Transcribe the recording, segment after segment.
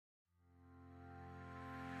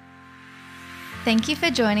Thank you for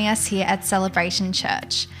joining us here at Celebration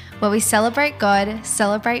Church, where we celebrate God,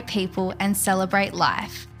 celebrate people, and celebrate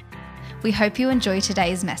life. We hope you enjoy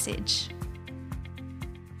today's message.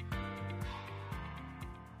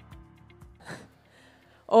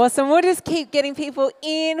 Awesome. We'll just keep getting people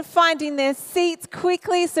in, finding their seats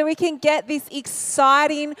quickly so we can get this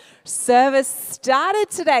exciting service started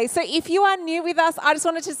today. So if you are new with us, I just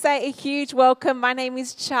wanted to say a huge welcome. My name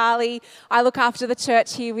is Charlie. I look after the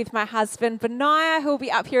church here with my husband, Benaiah, who will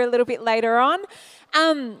be up here a little bit later on.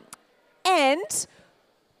 And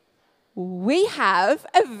we have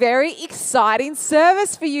a very exciting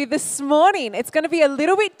service for you this morning. It's going to be a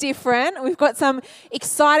little bit different. We've got some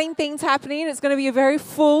exciting things happening. It's going to be a very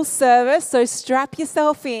full service, so strap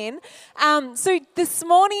yourself in. So this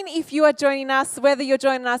morning, if you are joining us, whether you're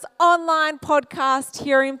joining us online, podcast,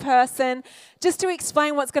 here in person, just to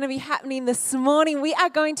explain what's going to be happening this morning, we are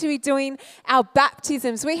going to be doing our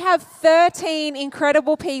baptisms. We have 13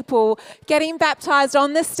 incredible people getting baptized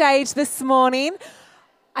on the stage this morning.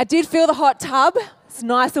 I did feel the hot tub. It's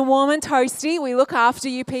nice and warm and toasty. We look after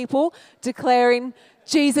you people, declaring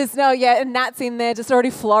Jesus. No, yeah, and Nat's in there just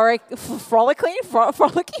already frolicking,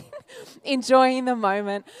 enjoying the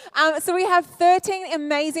moment. So we have 13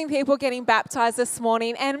 amazing people getting baptized this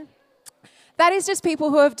morning, and that is just people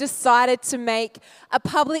who have decided to make a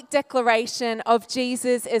public declaration of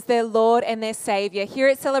Jesus as their Lord and their Savior. Here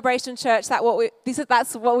at Celebration Church,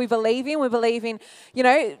 that's what we believe in. We believe in,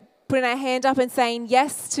 putting our hand up and saying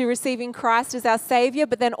yes to receiving Christ as our Savior,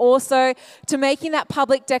 but then also to making that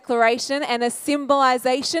public declaration and a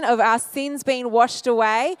symbolization of our sins being washed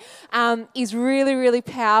away is really, really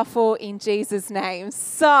powerful in Jesus' name.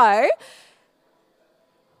 So,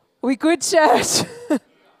 we good, church?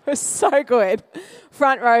 We're so good.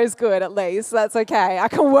 Front row is good at least. That's okay. I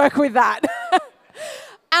can work with that.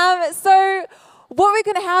 So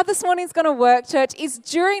how this morning is going to work, church, is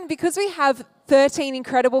because we have 13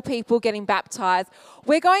 incredible people getting baptized,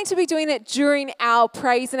 we're going to be doing it during our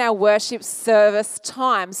praise and our worship service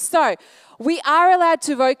time. So we are allowed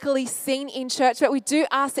to vocally sing in church, but we do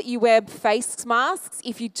ask that you wear face masks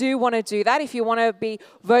if you do want to do that, if you want to be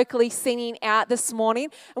vocally singing out this morning.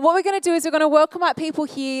 And what we're going to do is we're going to welcome up people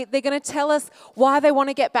here. They're going to tell us why they want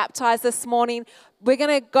to get baptized this morning. We're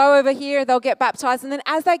going to go over here, they'll get baptized, and then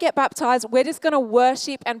as they get baptized, we're just going to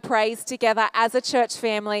worship and praise together as a church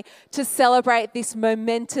family to celebrate this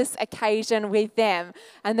momentous occasion with them.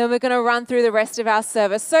 And then we're going to run through the rest of our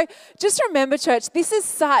service. So just remember, church,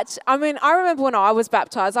 I remember when I was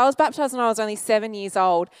baptized when I was only 7 years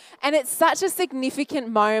old, and it's such a significant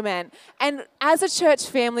moment. And as a church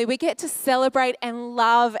family, we get to celebrate and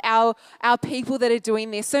love our people that are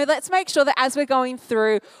doing this. So let's make sure that as we're going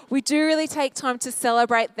through, we do really take time to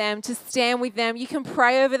celebrate them, to stand with them. You can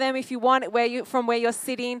pray over them if you want, from where you're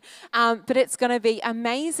sitting, but it's going to be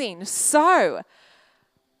amazing. So,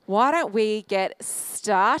 why don't we get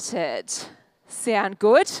started? Sound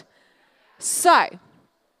good? So,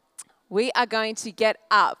 we are going to get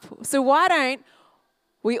up. So why don't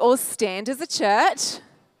we all stand as a church?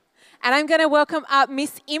 And I'm going to welcome up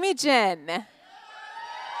Miss Imogen.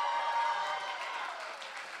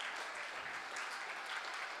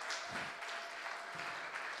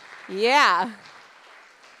 Yeah.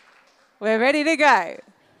 We're ready to go.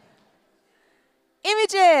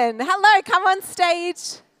 Imogen, hello, come on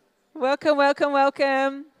stage. Welcome, welcome,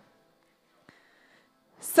 welcome.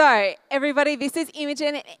 So, everybody, this is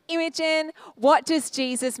Imogen. Imogen, what does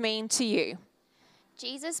Jesus mean to you?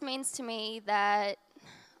 Jesus means to me that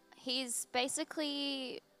he's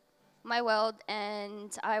basically my world,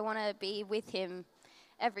 and I want to be with him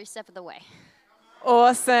every step of the way.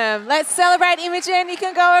 Awesome. Let's celebrate Imogen. You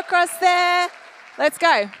can go across there. Let's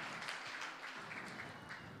go.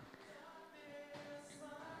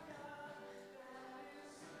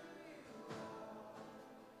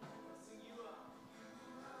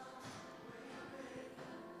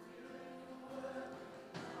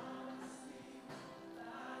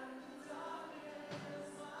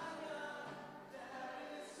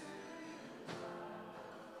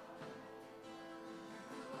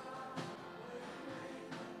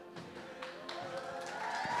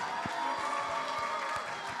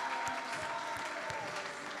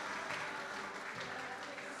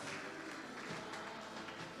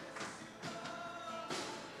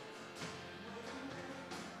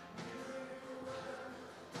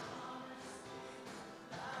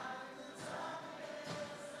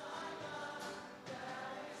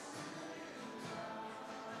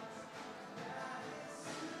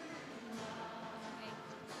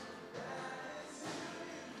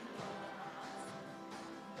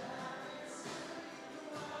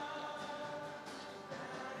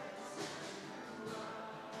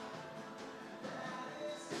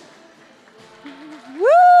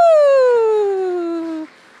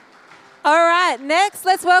 next,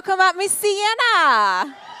 let's welcome up Miss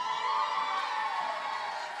Sienna.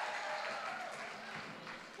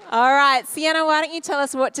 All right, Sienna, why don't you tell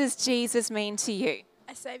us, what does Jesus mean to you?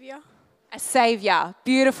 A savior. A saviour.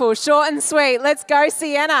 Beautiful. Short and sweet. Let's go,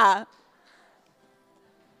 Sienna.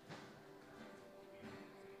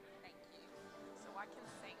 Thank you. So I can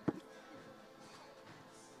sing.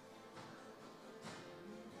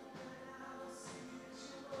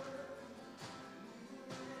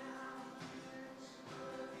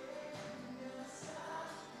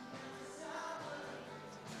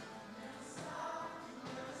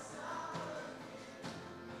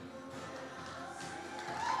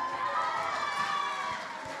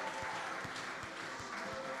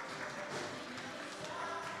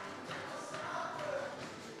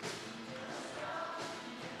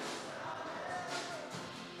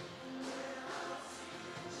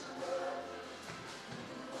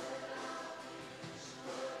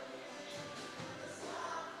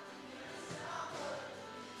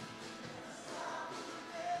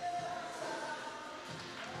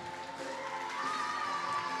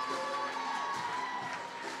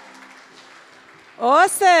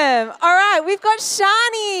 Awesome. All right, we've got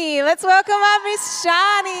Shani. Let's welcome up Miss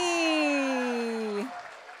Shani.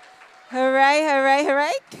 Hooray, hooray,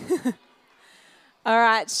 hooray. All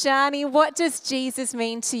right, Shani, what does Jesus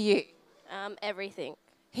mean to you? Everything.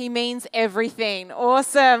 He means everything.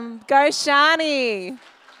 Awesome. Go, Shani.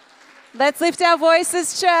 Let's lift our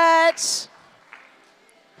voices, church.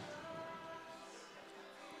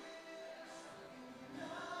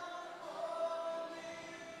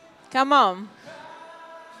 Come on.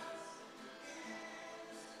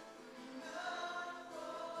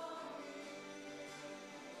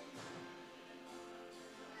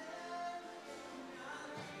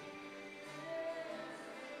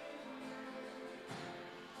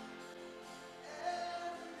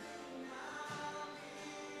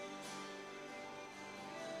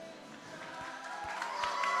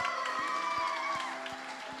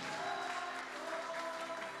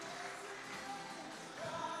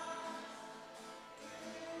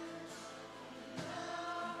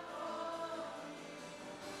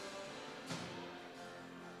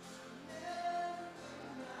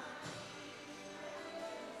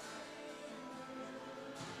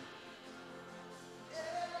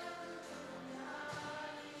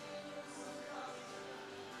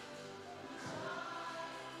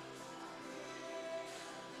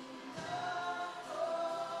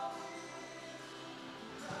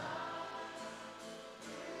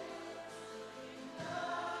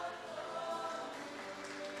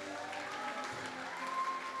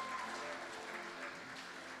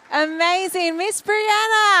 Amazing. Miss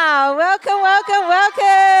Brianna, welcome, welcome,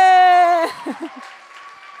 welcome.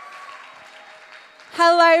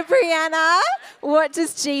 Hello, Brianna. What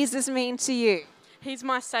does Jesus mean to you? He's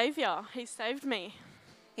my saviour. He saved me.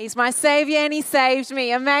 He's my saviour and he saved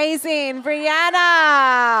me. Amazing.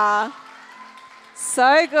 Brianna.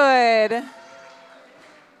 So good.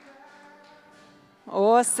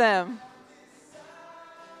 Awesome.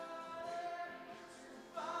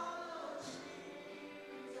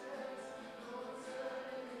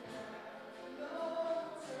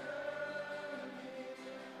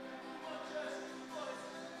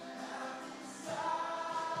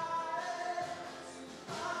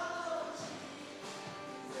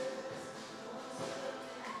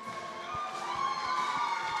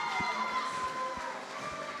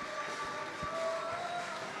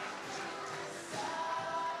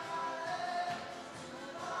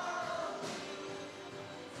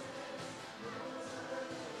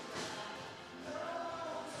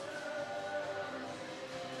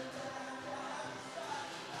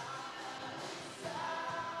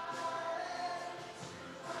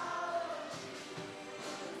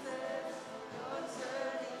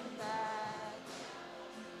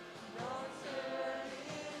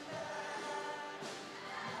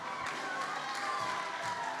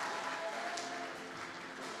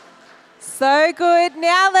 So good.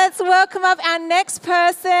 Now let's welcome up our next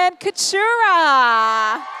person,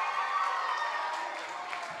 Katura.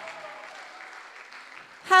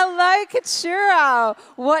 Hello, Katura.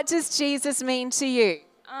 What does Jesus mean to you?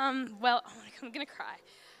 Well, I'm going to cry.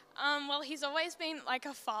 Well, he's always been like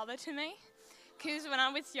a father to me, because when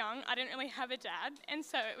I was young, I didn't really have a dad, and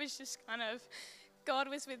so it was just kind of, God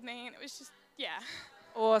was with me, and it was just, yeah.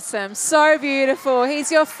 Awesome. So beautiful.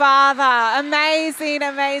 He's your father. Amazing,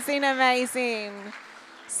 amazing, amazing.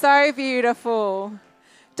 So beautiful.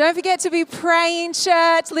 Don't forget to be praying,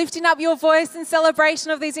 church, lifting up your voice in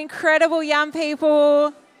celebration of these incredible young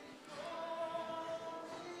people.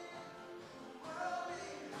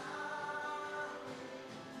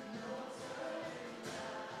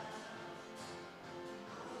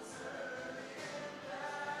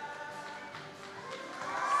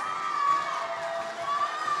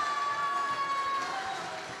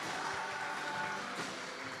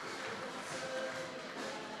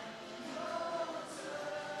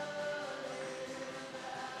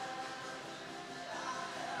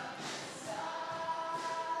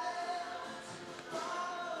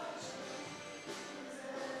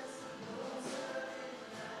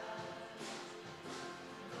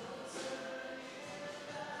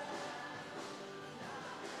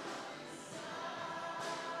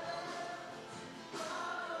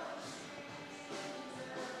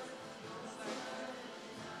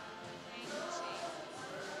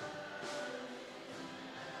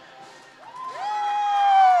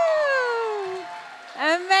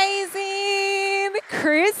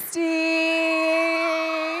 Christy.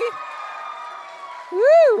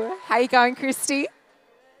 Woo! How you going, Christy?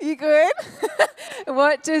 You good?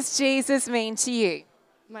 What does Jesus mean to you?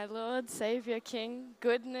 My Lord, Savior, King,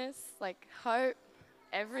 goodness, like hope,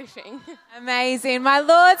 everything. Amazing. My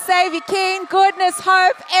Lord, Savior, King, goodness,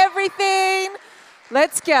 hope, everything.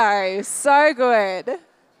 Let's go. So good.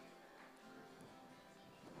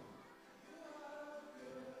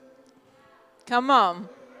 Come on.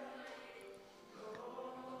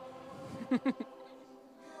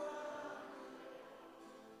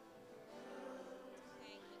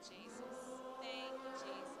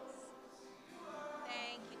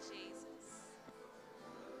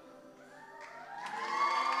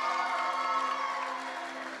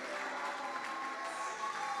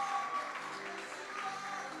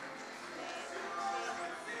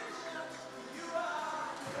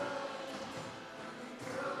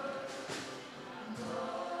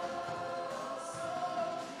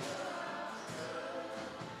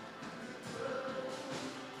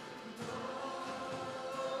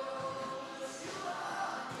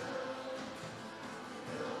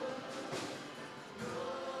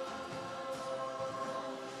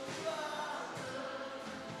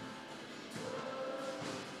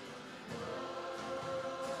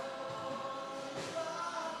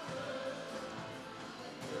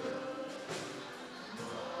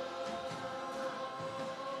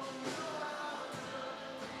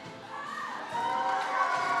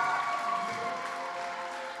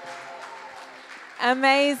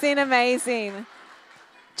 Amazing, amazing.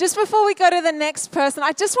 Just before we go to the next person,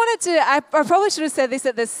 I just wanted to, I probably should have said this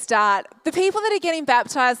at the start. The people that are getting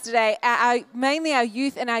baptized today are mainly our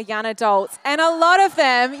youth and our young adults. And a lot of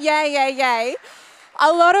them, yay,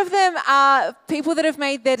 a lot of them are people that have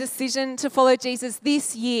made their decision to follow Jesus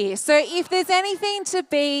this year. So if there's anything to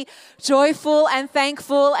be joyful and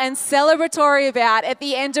thankful and celebratory about at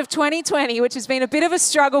the end of 2020, which has been a bit of a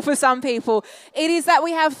struggle for some people, it is that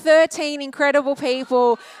we have 13 incredible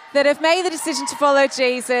people that have made the decision to follow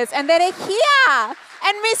Jesus and that are here.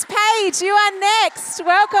 And Miss Paige, you are next.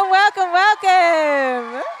 Welcome, welcome,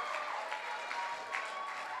 welcome.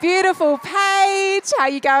 Beautiful Paige. How are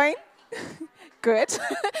you going? Good.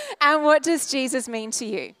 And what does Jesus mean to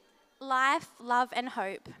you? Life, love, and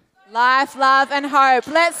hope. Life, love, and hope.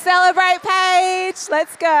 Let's celebrate Paige.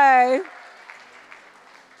 Let's go.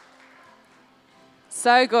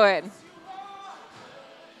 So good.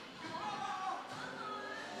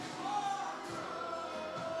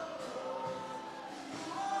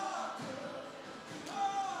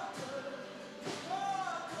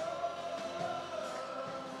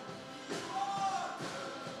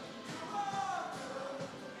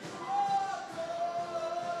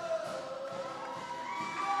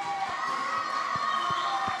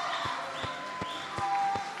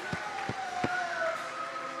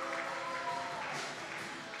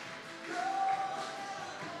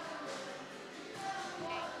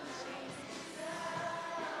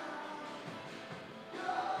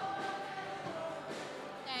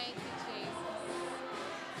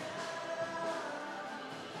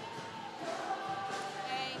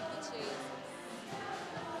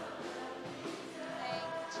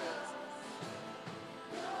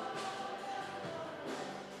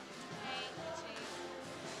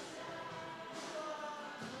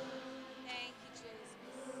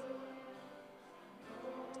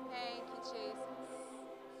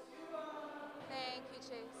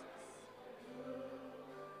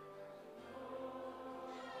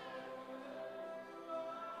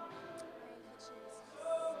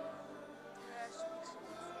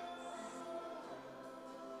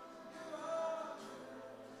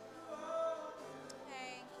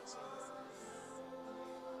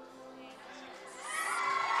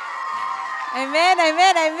 Amen,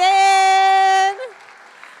 amen, amen.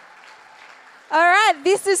 All right,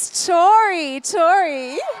 this is Tori.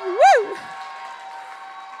 Tori, woo!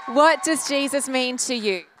 What does Jesus mean to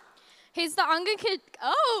you? He's the unconditional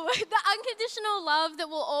love that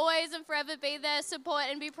will always and forever be there, support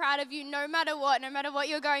and be proud of you no matter what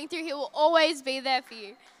you're going through. He will always be there for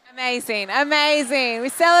you. Amazing, amazing. We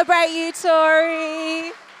celebrate you,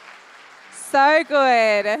 Tori. So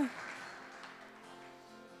good.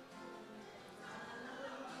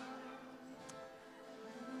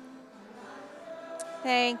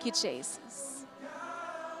 Thank you, Jesus.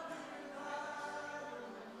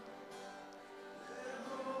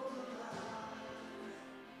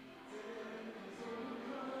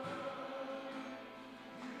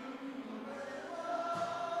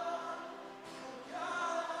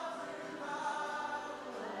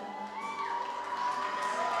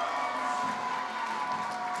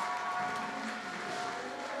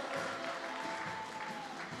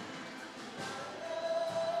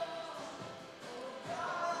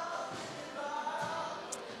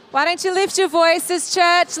 Why don't you lift your voices,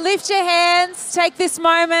 church? Lift your hands. Take this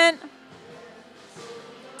moment.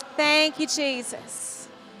 Thank you, Jesus.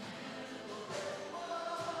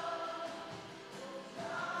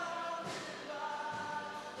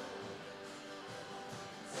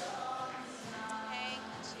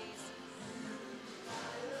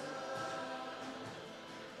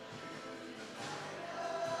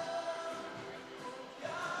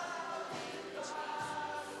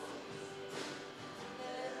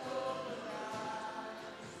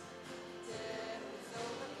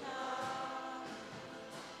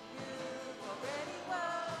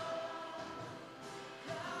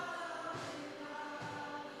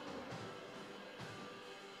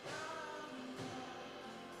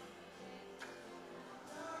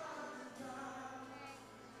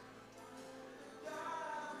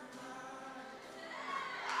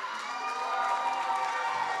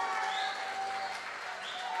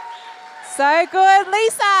 So good,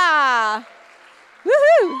 Lisa.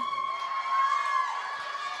 Woohoo.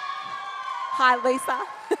 Hi, Lisa.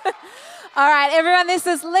 All right, everyone, this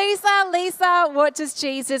is Lisa. Lisa, what does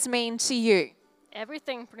Jesus mean to you?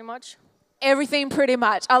 Everything, pretty much. Everything, pretty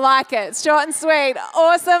much. I like it. Short and sweet.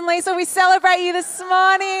 Awesome, Lisa. We celebrate you this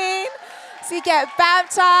morning. So you get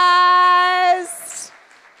baptized.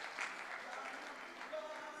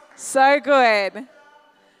 So good.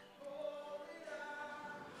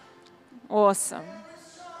 Awesome.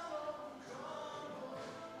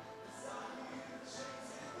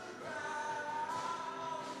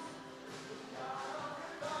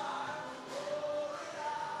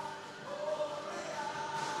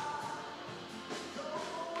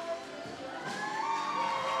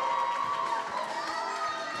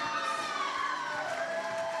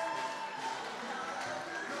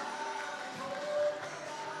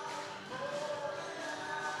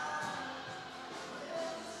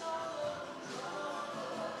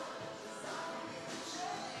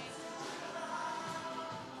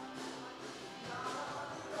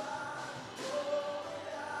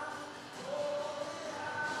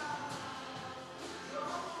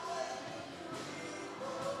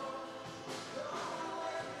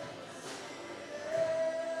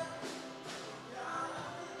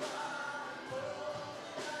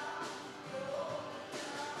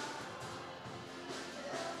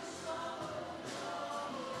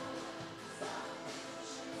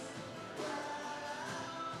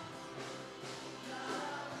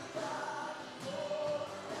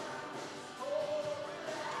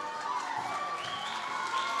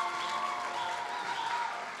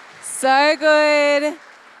 So good.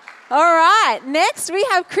 All right, next we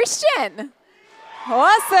have Christian.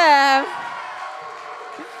 Awesome.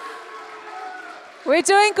 We're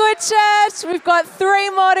doing good, church. We've got 3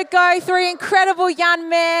 more to go, 3 incredible young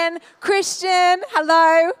men. Christian,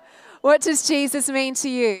 hello. What does Jesus mean to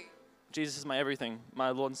you? Jesus is my everything, my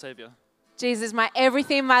Lord and Savior. Jesus, my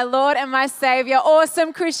everything, my Lord and my Savior.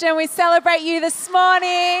 Awesome, Christian. We celebrate you this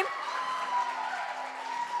morning.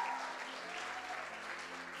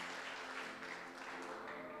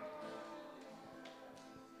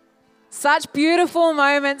 Such beautiful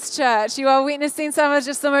moments, church. You are witnessing some of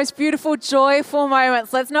just the most beautiful, joyful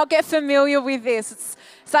moments. Let's not get familiar with this. It's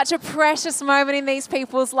such a precious moment in these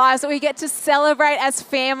people's lives that we get to celebrate as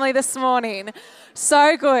family this morning.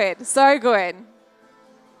 So good, so good.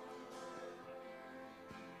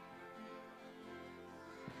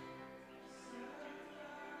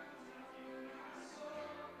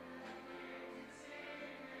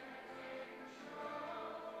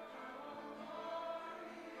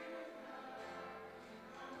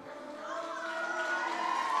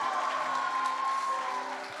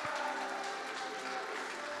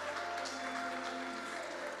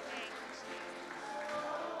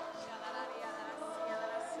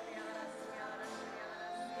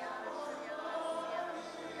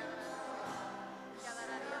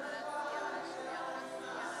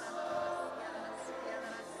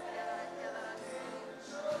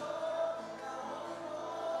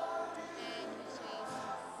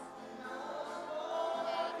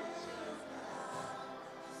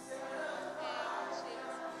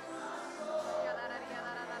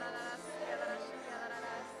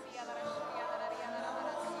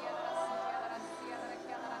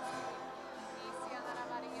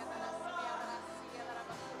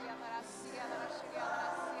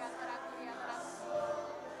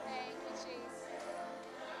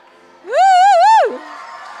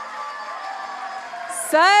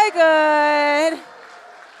 So good.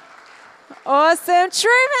 Awesome.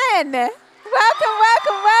 Truman, welcome,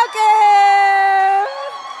 welcome, welcome.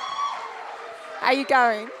 How you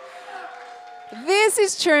going? This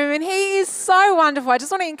is Truman. He is so wonderful. I just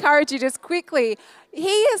want to encourage you just quickly.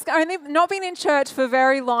 He has only not been in church for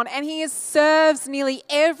very long, and he serves nearly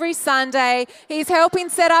every Sunday. He's helping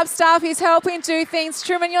set up stuff. He's helping do things.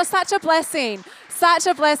 Truman, you're such a blessing. Such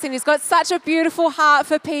a blessing. He's got such a beautiful heart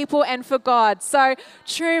for people and for God. So,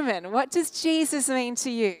 Truman, what does Jesus mean to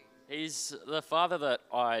you? He's the father that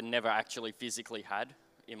I never actually physically had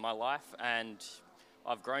in my life, and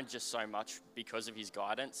I've grown just so much because of his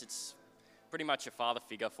guidance. It's pretty much a father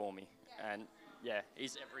figure for me, and yeah,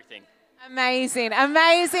 he's everything. Amazing,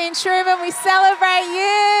 amazing. Truman, we celebrate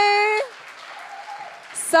you.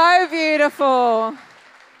 So beautiful.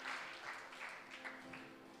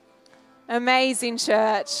 Amazing,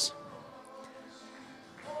 church.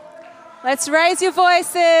 Let's raise your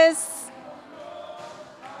voices.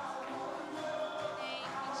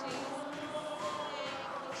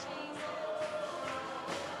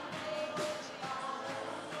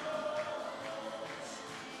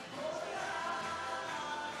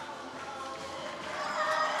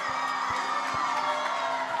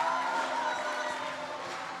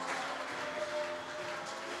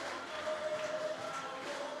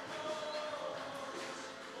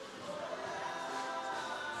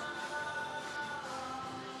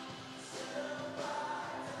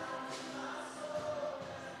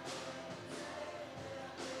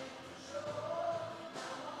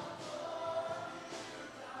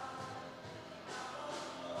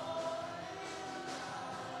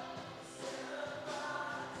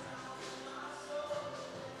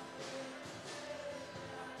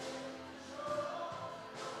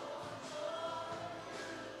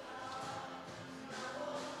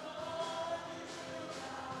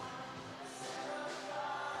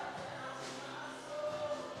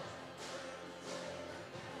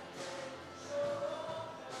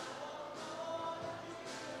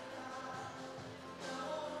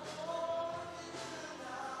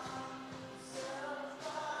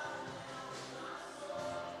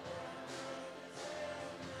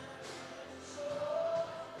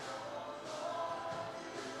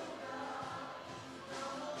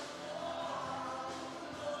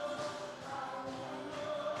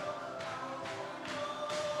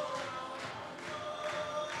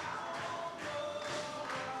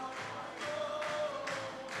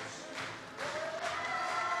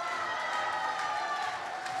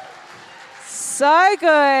 So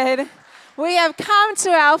good. We have come to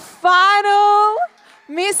our final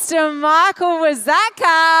Mr. Michael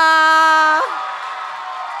Wazaka.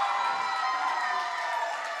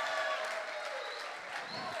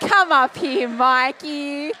 Come up here,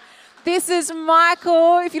 Mikey. This is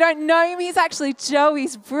Michael. If you don't know him, he's actually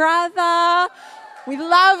Joey's brother. We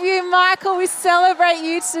love you, Michael. We celebrate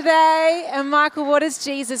you today. And Michael, what does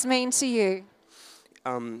Jesus mean to you?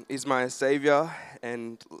 He's my savior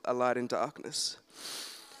and a light in darkness.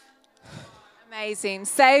 Amazing.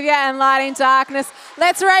 Savior and light in darkness.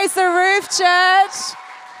 Let's raise the roof, church.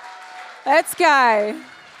 Let's go.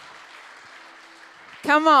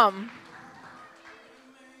 Come on.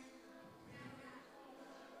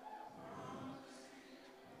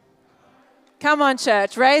 Come on,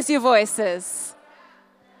 church. Raise your voices.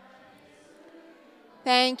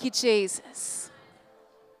 Thank you, Jesus.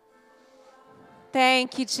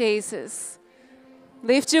 Thank you, Jesus.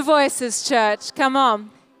 Lift your voices, church. Come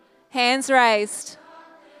on. Hands raised.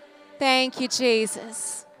 Thank you,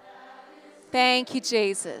 Jesus. Thank you,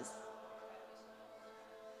 Jesus.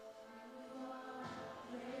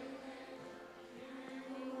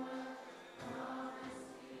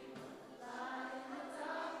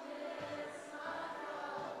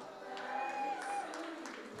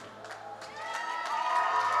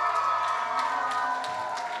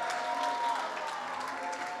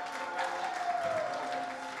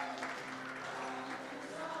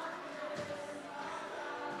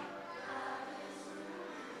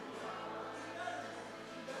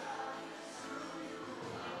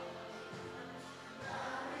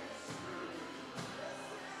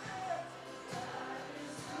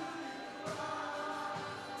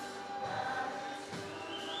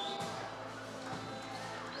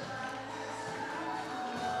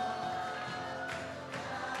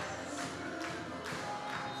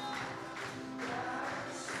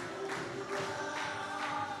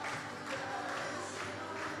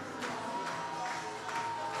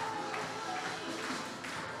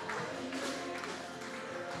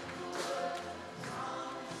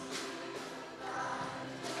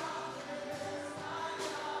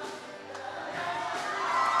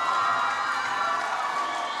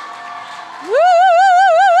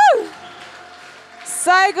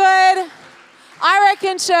 So good. I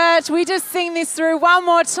second, church, we just sing this through one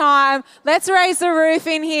more time. Let's raise the roof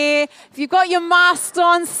in here. If you've got your masks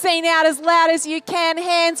on, sing out as loud as you can.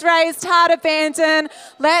 Hands raised, heart abandoned.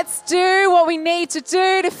 Let's do what we need to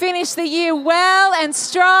do to finish the year well and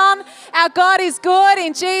strong. Our God is good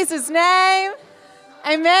in Jesus' name.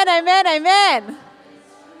 Amen, amen, amen.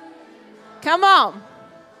 Come on.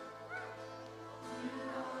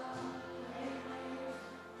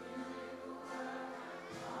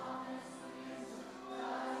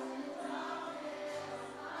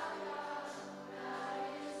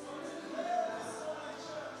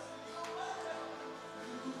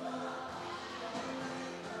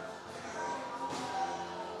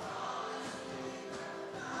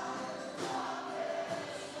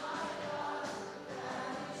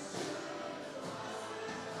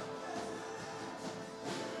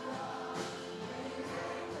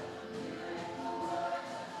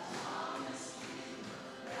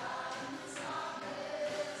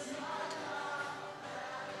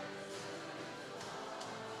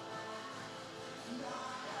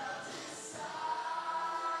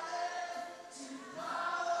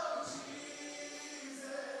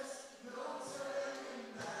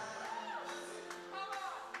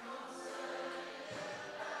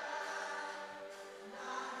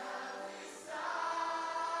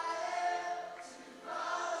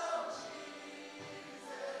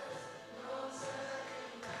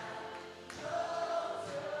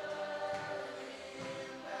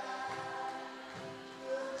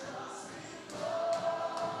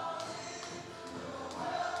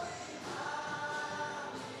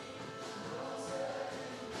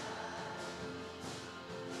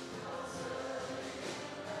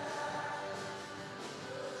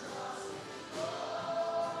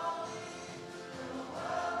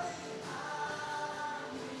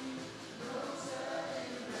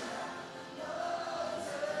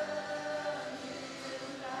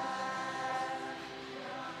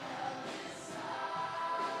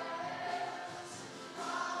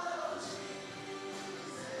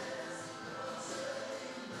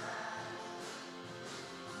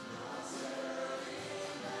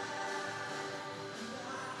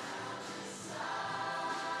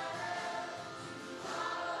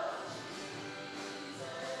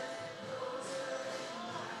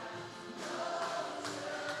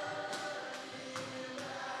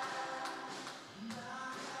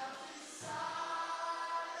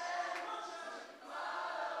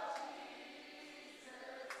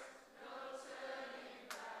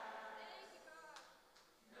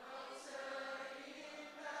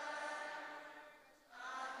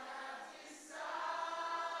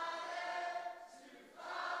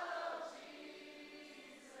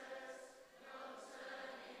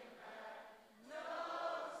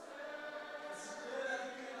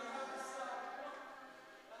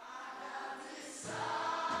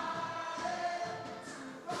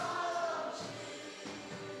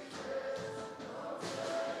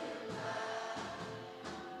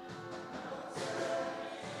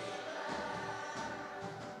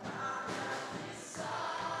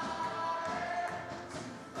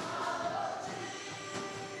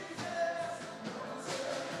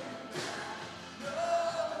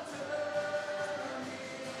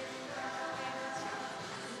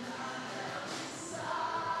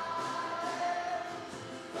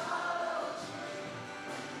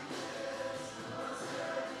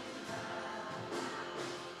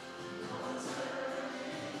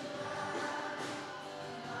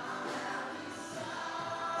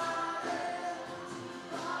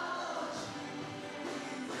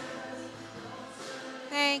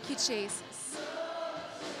 Thank you, Jesus.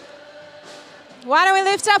 Why don't we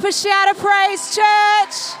lift up a shout of praise,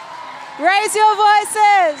 church? Raise your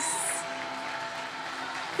voices.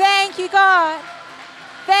 Thank you, God.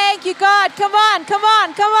 Thank you, God. Come on, come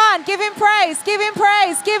on, come on. Give him praise, give him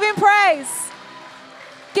praise, give him praise.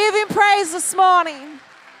 Give him praise this morning.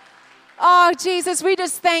 Oh, Jesus, we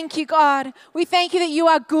just thank you, God. We thank you that you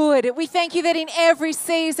are good. We thank you that in every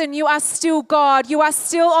season you are still God. You are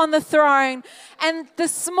still on the throne. And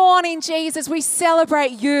this morning, Jesus, we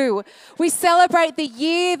celebrate you. We celebrate the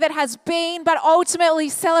year that has been, but ultimately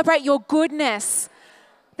celebrate your goodness.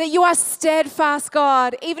 That you are steadfast,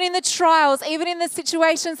 God, even in the trials, even in the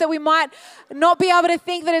situations that we might not be able to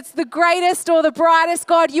think that it's the greatest or the brightest,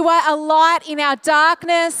 God, you are a light in our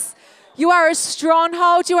darkness. You are a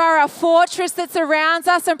stronghold. You are a fortress that surrounds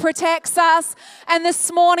us and protects us. And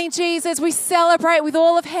this morning, Jesus, we celebrate with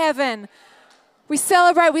all of heaven. We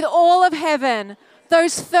celebrate with all of heaven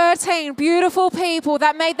those 13 beautiful people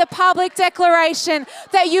that made the public declaration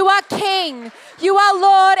that you are King, you are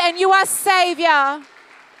Lord, and you are Savior.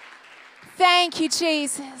 Thank you,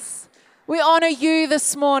 Jesus. We honor you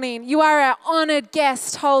this morning. You are our honored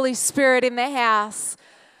guest, Holy Spirit, in the house.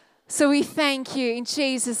 So we thank you in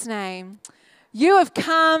Jesus' name. You have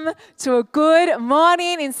come to a good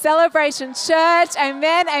morning in Celebration Church.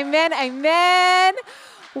 Amen, amen, amen.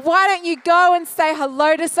 Why don't you go and say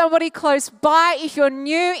hello to somebody close by? If you're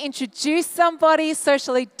new, introduce somebody,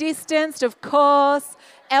 socially distanced, of course,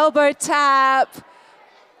 elbow tap,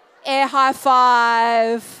 air high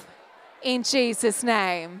five, in Jesus'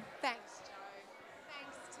 name. Thanks, Joe.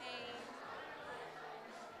 Thanks, team.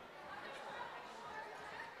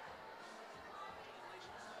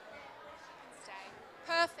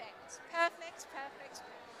 Perfect, perfect, perfect,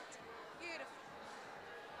 perfect. Beautiful.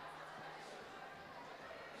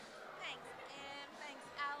 Thanks, Em. Thanks,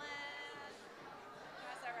 Alan. You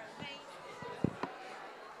guys are amazing.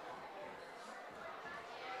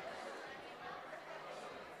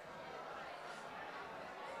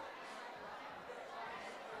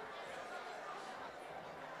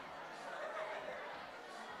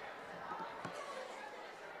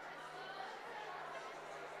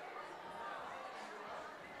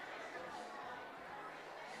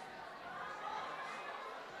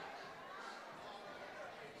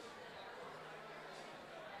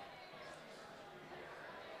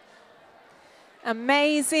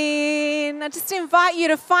 Amazing. I just invite you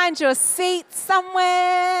to find your seat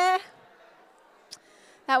somewhere.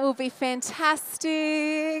 That will be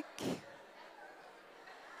fantastic.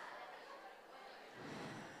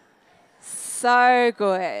 So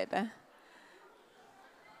good.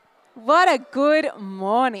 What a good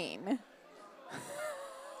morning.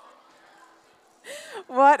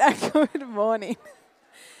 What a good morning.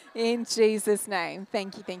 In Jesus' name.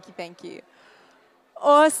 Thank you, thank you, thank you.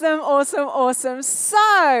 Awesome, awesome, awesome.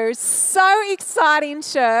 So exciting,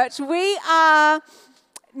 church. We are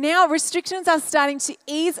now, restrictions are starting to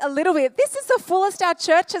ease a little bit. This is the fullest our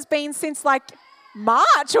church has been since like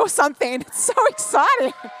March or something. It's so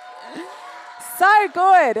exciting. So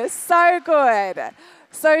good, so good.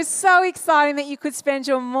 So exciting that you could spend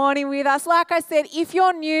your morning with us. Like I said, if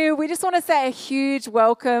you're new, we just want to say a huge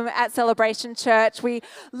welcome at Celebration Church. We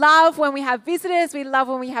love when we have visitors. We love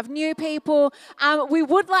when we have new people. We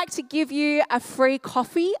would like to give you a free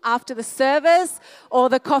coffee after the service. All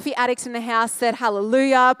the coffee addicts in the house said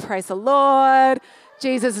hallelujah, praise the Lord.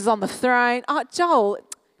 Jesus is on the throne. Oh, Joel,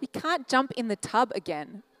 you can't jump in the tub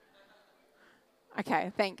again.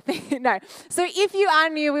 Okay, no. So if you are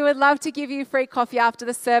new, we would love to give you free coffee after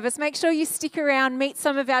the service. Make sure you stick around, meet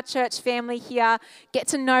some of our church family here, get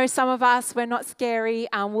to know some of us. We're not scary.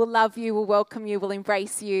 We'll love you, we'll welcome you, we'll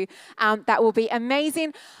embrace you. That will be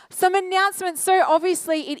amazing. Some announcements. So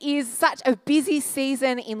obviously it is such a busy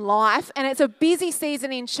season in life, and it's a busy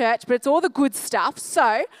season in church, but it's all the good stuff.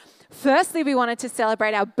 So firstly, we wanted to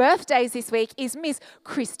celebrate our birthdays this week is Miss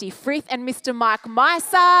Christy Frith and Mr. Mike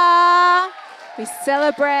Meiser. We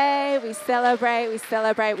celebrate, we celebrate, we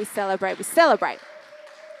celebrate, we celebrate, we celebrate.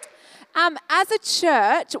 As a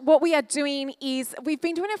church, what we are doing is, we've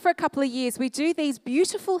been doing it for a couple of years. We do these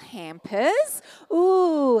beautiful hampers.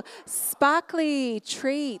 Ooh, sparkly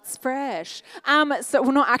treats, fresh.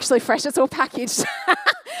 Well, not actually fresh, it's all packaged.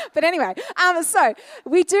 But anyway, so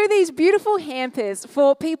we do these beautiful hampers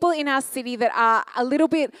for people in our city that are a little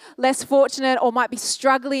bit less fortunate or might be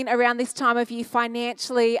struggling around this time of year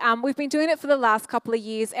financially. We've been doing it for the last couple of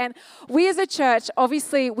years. And we as a church,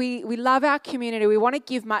 obviously, we love our community. We want to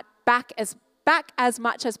give back as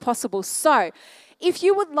much as possible. So if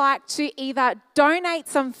you would like to either donate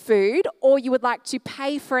some food or you would like to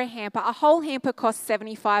pay for a hamper, a whole hamper costs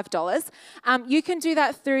 $75. You can do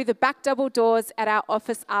that through the back double doors at our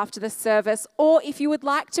office after the service. Or if you would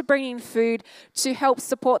like to bring in food to help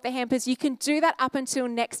support the hampers, you can do that up until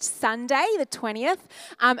next Sunday, the 20th.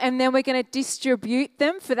 And then we're going to distribute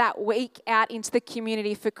them for that week out into the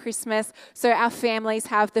community for Christmas. So our families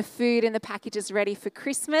have the food and the packages ready for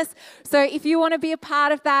Christmas. So if you want to be a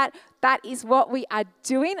part of that, that is what we are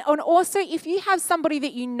doing. And also, if you have somebody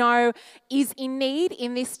that you know is in need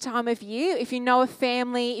in this time of year, if you know a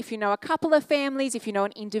family, if you know a couple of families, if you know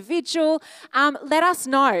an individual, let us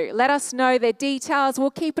know. Let us know their details. We'll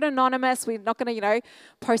keep it anonymous. We're not going to,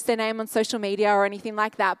 post their name on social media or anything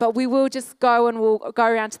like that. But we will just go and we'll go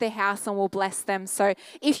around to their house and we'll bless them. So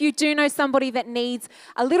if you do know somebody that needs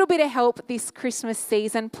a little bit of help this Christmas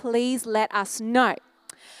season, please let us know.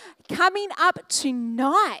 Coming up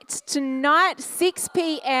tonight, 6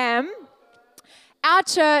 p.m., our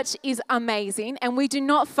church is amazing and we do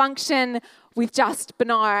not function with just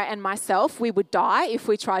Benaiah and myself, we would die if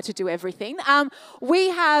we tried to do everything. We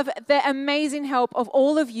have the amazing help of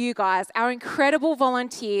all of you guys, our incredible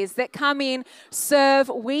volunteers that come in, serve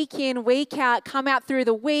week in, week out, come out through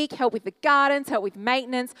the week, help with the gardens, help with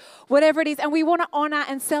maintenance, whatever it is. And we want to honour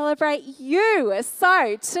and celebrate you.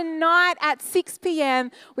 So tonight at 6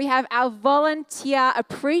 p.m, we have our volunteer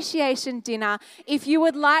appreciation dinner. If you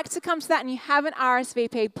would like to come to that and you haven't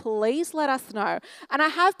RSVP'd, please let us know. And I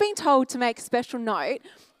have been told to make special note,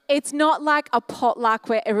 it's not like a potluck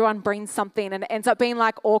where everyone brings something and it ends up being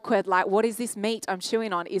like awkward, like what is this meat I'm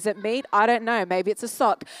chewing on? Is it meat? I don't know. Maybe it's a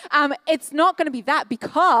sock. It's not going to be that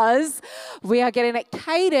because we are getting it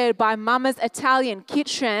catered by Mama's Italian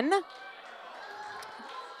Kitchen.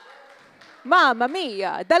 Mamma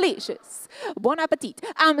mia, delicious. Bon appetit.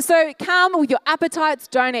 So come with your appetites,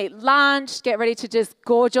 don't eat lunch, get ready to just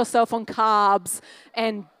gorge yourself on carbs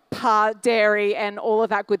and dairy and all of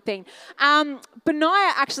that good thing.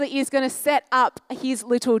 Benaiah actually is going to set up his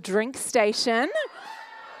little drink station.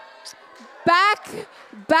 Back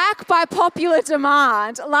by popular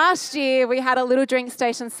demand. Last year we had a little drink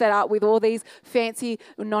station set up with all these fancy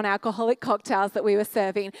non-alcoholic cocktails that we were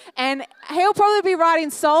serving. And he'll probably be riding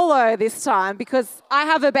solo this time because I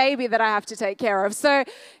have a baby that I have to take care of. So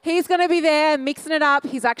he's going to be there mixing it up.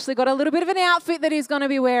 He's actually got a little bit of an outfit that he's going to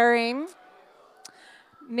be wearing.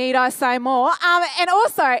 Need I say more? And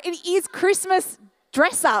also, it is Christmas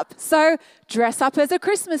dress up. So dress up as a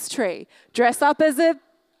Christmas tree. Dress up as a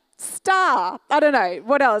star. I don't know.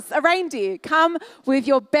 What else? A reindeer. Come with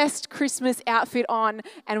your best Christmas outfit on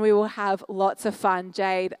and we will have lots of fun.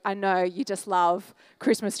 Jade, I know you just love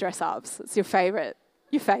Christmas dress ups. It's your favourite.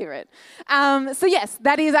 So yes,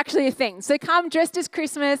 that is actually a thing. So come dressed as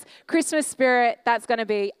Christmas spirit. That's going to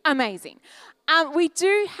be amazing. We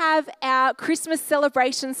do have our Christmas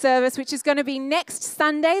celebration service, which is going to be next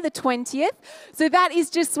Sunday, the 20th. So that is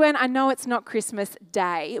just when, I know it's not Christmas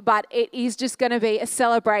Day, but it is just going to be a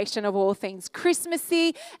celebration of all things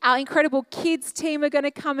Christmassy. Our incredible kids team are going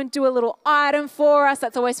to come and do a little item for us.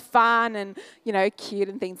 That's always fun and, cute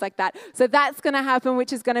and things like that. So that's going to happen,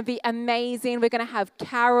 which is going to be amazing. We're going to have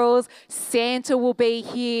carols. Santa will be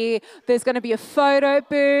here. There's going to be a photo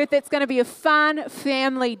booth. It's going to be a fun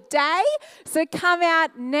family day. So come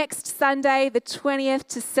out next Sunday, the 20th,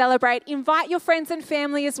 to celebrate. Invite your friends and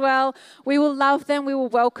family as well. We will love them. We will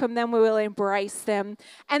welcome them. We will embrace them.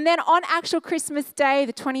 And then on actual Christmas Day,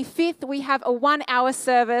 the 25th, we have a 1-hour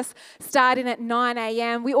service starting at 9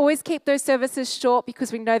 a.m. We always keep those services short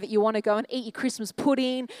because we know that you want to go and eat your Christmas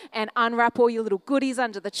pudding and unwrap all your little goodies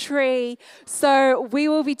under the tree. So we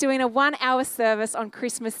will be doing a 1-hour service on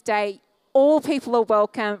Christmas Day. All people are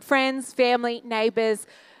welcome. Friends, family, neighbours,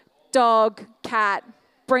 dog, cat,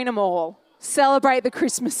 bring them all. Celebrate the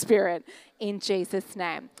Christmas spirit in Jesus'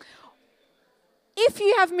 name. If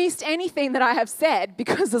you have missed anything that I have said,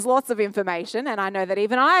 because there's lots of information, and I know that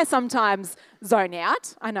even I sometimes zone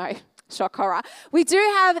out, I know, shock horror. We do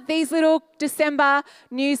have these little December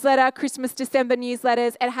newsletter, Christmas December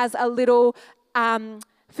newsletters. It has a little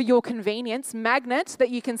for your convenience, magnet that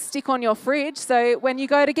you can stick on your fridge. So when you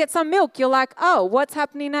go to get some milk, you're like, oh, what's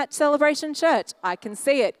happening at Celebration Church? I can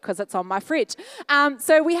see it because it's on my fridge.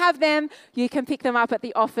 So we have them. You can pick them up at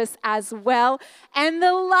the office as well. And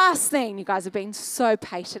the last thing, you guys have been so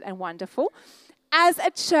patient and wonderful. As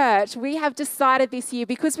a church, we have decided this year,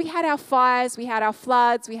 because we had our fires, we had our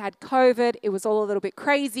floods, we had COVID, it was all a little bit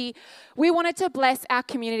crazy. We wanted to bless our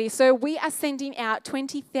community. So we are sending out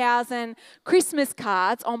 20,000 Christmas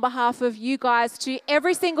cards on behalf of you guys to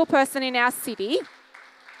every single person in our city,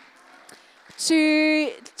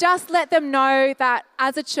 to just let them know that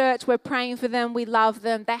as a church, we're praying for them, we love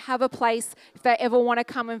them, they have a place if they ever want to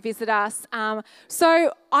come and visit us.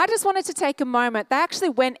 So I just wanted to take a moment. They actually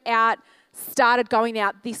started going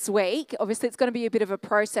out this week. Obviously, it's going to be a bit of a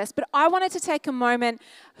process, but I wanted to take a moment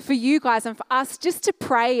for you guys and for us just to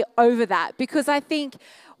pray over that, because I think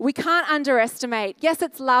we can't underestimate. Yes,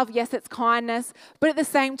 it's love. Yes, it's kindness. But at the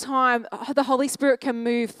same time, the Holy Spirit can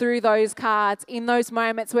move through those cards in those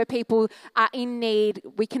moments where people are in need.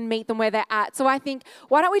 We can meet them where they're at. So I think,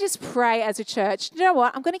 why don't we just pray as a church? You know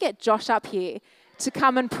what? I'm going to get Josh up here to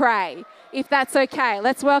come and pray, if that's okay.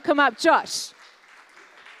 Let's welcome up Josh.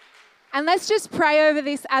 And let's just pray over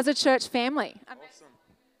this as a church family. Awesome.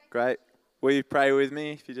 Great. Will you pray with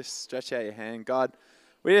me if you just stretch out your hand? God,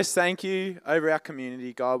 we just thank you over our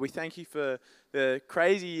community, God. We thank you for the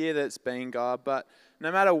crazy year that's been, God. But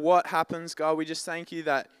no matter what happens, God, we just thank you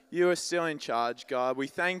that you are still in charge, God. We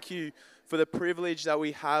thank you for the privilege that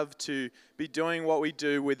we have to be doing what we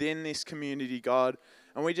do within this community, God.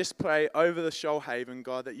 And we just pray over the Shoalhaven,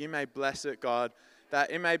 God, that you may bless it, God.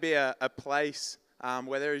 that it may be a place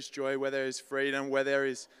where there is joy, where there is freedom, where there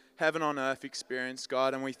is heaven on earth experience,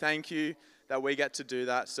 God. And we thank you that we get to do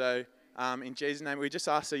that. So in Jesus' name, we just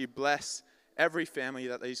ask that you bless every family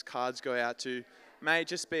that these cards go out to. May it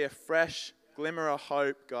just be a fresh glimmer of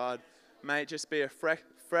hope, God. May it just be a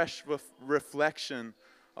fresh reflection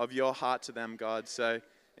of your heart to them, God. So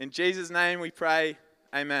in Jesus' name we pray,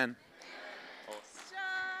 amen.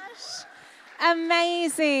 Josh,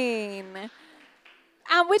 amazing.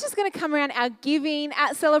 We're just going to come around our giving.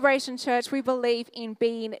 At Celebration Church, we believe in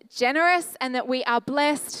being generous and that we are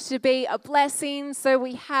blessed to be a blessing. So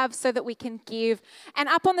we have so that we can give. And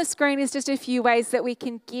up on the screen is just a few ways that we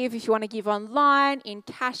can give. If you want to give online, in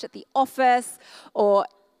cash at the office, or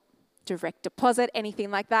direct deposit,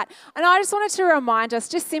 anything like that. And I just wanted to remind us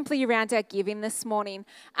just simply around our giving this morning.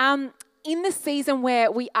 In the season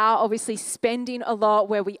where we are obviously spending a lot,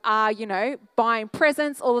 where we are, buying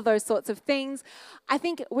presents, all of those sorts of things, I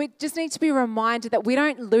think we just need to be reminded that we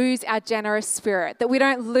don't lose our generous spirit, that we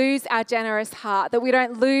don't lose our generous heart, that we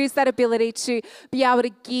don't lose that ability to be able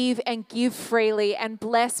to give and give freely and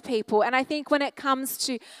bless people. And I think when it comes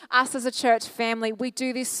to us as a church family, we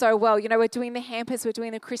do this so well. We're doing the hampers, we're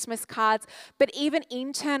doing the Christmas cards, but even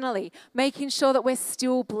internally, making sure that we're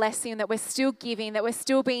still blessing, that we're still giving, that we're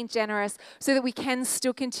still being generous, so that we can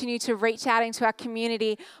still continue to reach out into our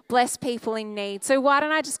community, bless people in need. So why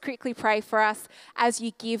don't I just quickly pray for us as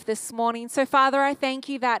you give this morning. So Father, I thank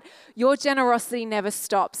you that your generosity never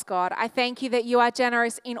stops, God. I thank you that you are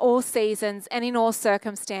generous in all seasons and in all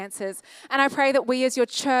circumstances. And I pray that we as your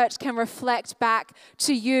church can reflect back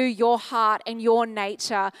to you, your heart and your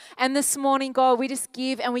nature. And this morning, God, we just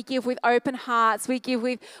give, and we give with open hearts. We give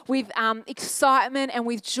with excitement and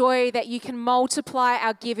with joy that you can multiply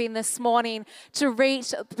our giving this morning to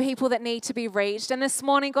reach people that need to be reached. And this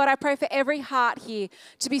morning, God, I pray for every heart here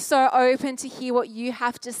to be so open to hear what you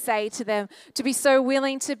have to say to them, to be so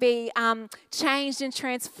willing to be changed and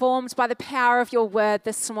transformed by the power of your word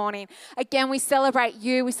this morning. Again, we celebrate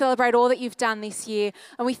you. We celebrate all that you've done this year.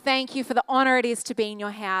 And we thank you for the honor it is to be in your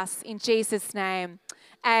house. In Jesus' name,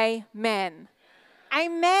 amen.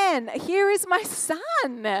 Amen. Here is my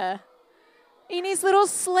son in his little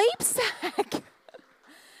sleep sack.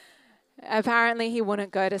 Apparently, he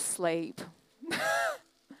wouldn't go to sleep.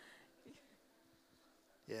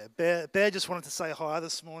 Yeah, Bear just wanted to say hi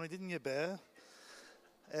this morning, didn't you, Bear?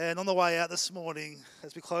 And on the way out this morning,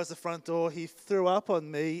 as we closed the front door, he threw up on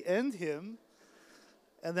me and him.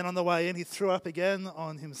 And then on the way in, he threw up again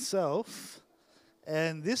on himself.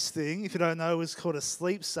 And this thing, if you don't know, is called a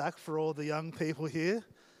sleep sack for all the young people here.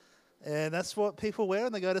 And that's what people wear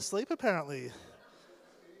when they go to sleep, apparently.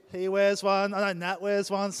 He wears one. I know Nat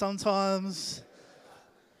wears one sometimes.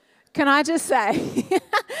 Can I just say,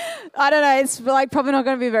 I don't know, it's probably not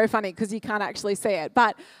going to be very funny because you can't actually see it,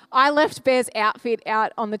 but I left Bear's outfit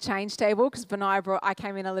out on the change table because I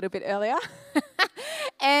came in a little bit earlier.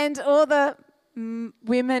 And all the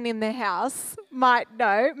women in the house might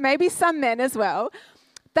know, maybe some men as well,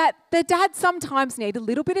 that the dads sometimes need a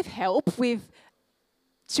little bit of help with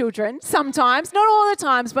children, sometimes, not all the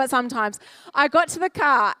times, but sometimes. I got to the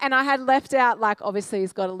car and I had left out, obviously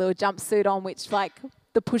he's got a little jumpsuit on, which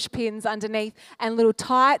the push pins underneath and little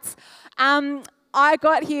tights. When I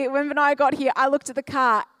got here, I looked at the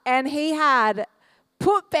car and he had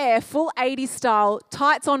put Bear full 80s style,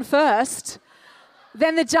 tights on first,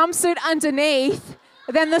 then the jumpsuit underneath,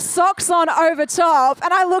 then the socks on over top.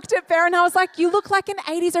 And I looked at Bear and I was like, you look like an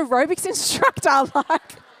 80s aerobics instructor.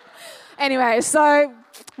 Anyway, so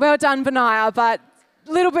well done, Benaiah, but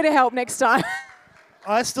a little bit of help next time.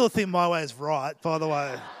 I still think my way is right, by the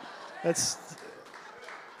way.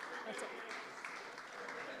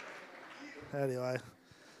 Anyway.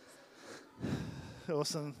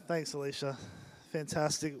 Awesome. Thanks, Alicia.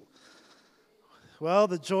 Fantastic. Well,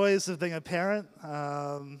 the joys of being a parent.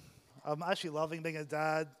 I'm actually loving being a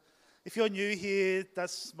dad. If you're new here,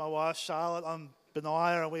 that's my wife, Charlotte. I'm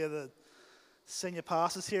Benaiah, and we are the senior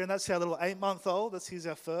pastors here, and that's our little 8-month-old. He's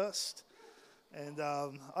our first. And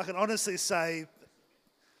I can honestly say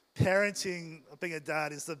parenting, being a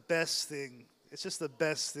dad, is the best thing. It's just the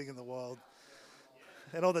best thing in the world.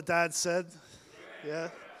 And all the dads said, yeah.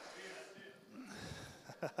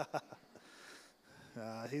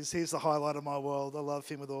 He's the highlight of my world. I love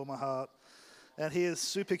him with all my heart. And he is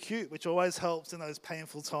super cute, which always helps in those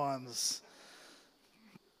painful times.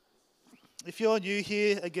 If you're new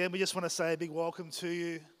here, again, we just want to say a big welcome to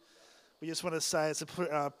you. We just want to say it's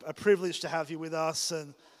a privilege to have you with us.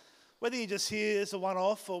 And whether you're just here as a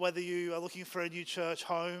one-off or whether you are looking for a new church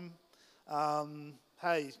home,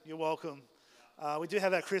 hey, you're welcome. We do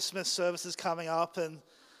have our Christmas services coming up, and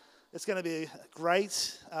It's going to be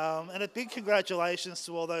great. And a big congratulations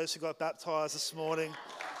to all those who got baptised this morning.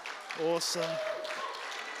 Awesome.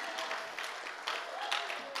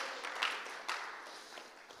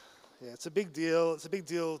 Yeah, it's a big deal. It's a big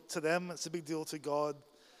deal to them. It's a big deal to God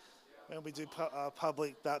when we do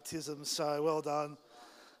public baptism. So well done.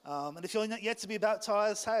 And if you're not yet to be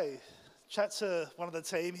baptised, hey, chat to one of the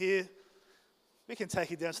team here. We can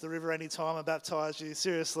take you down to the river anytime and baptise you.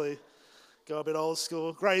 Seriously, go a bit old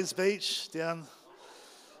school. Grays Beach, down,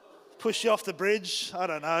 push you off the bridge. I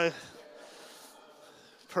don't know.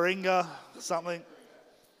 Paringa, something.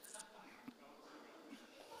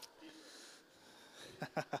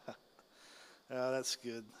 Oh, that's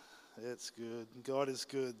good. That's good. God is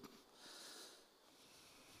good.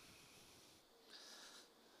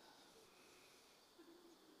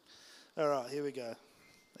 All right, here we go.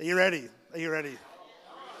 Are you ready? Are you ready?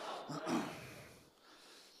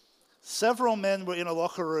 Several men were in a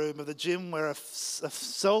locker room of the gym where a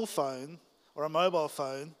cell phone or a mobile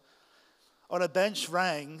phone on a bench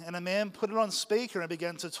rang, and a man put it on speaker and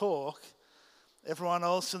began to talk. Everyone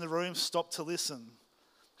else in the room stopped to listen.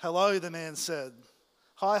 "Hello," the man said.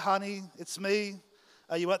 "Hi, honey, it's me.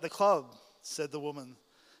 Are you at the club?" said the woman.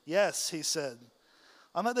 "Yes," he said.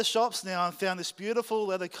 "I'm at the shops now and found this beautiful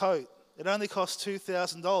leather coat. It only costs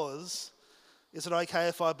 $2,000. Is it okay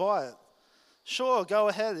if I buy it?" "Sure, go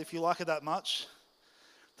ahead if you like it that much."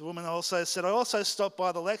 The woman also said, "I also stopped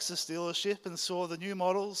by the Lexus dealership and saw the new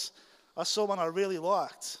models. I saw one I really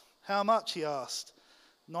liked." "How much?" he asked.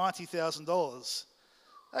 $90,000.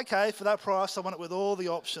 "Okay, for that price, I want it with all the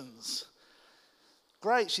options."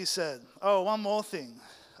 "Great," she said. "Oh, one more thing.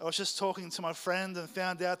 I was just talking to my friend and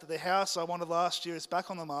found out that the house I wanted last year is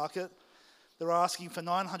back on the market. They're asking for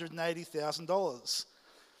 $980,000.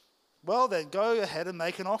 "Well then, go ahead and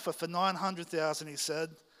make an offer for $900,000, he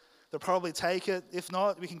said. "They'll probably take it. If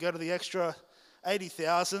not, we can go to the extra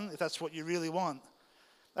 $80,000 if that's what you really want."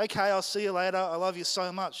 "Okay, I'll see you later. I love you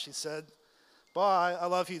so much," she said. "Bye, I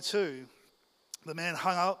love you too." The man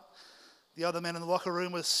hung up. The other men in the locker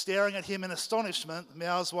room were staring at him in astonishment,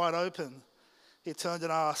 mouths wide open. He turned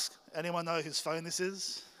and asked, "Anyone know whose phone this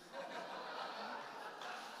is?"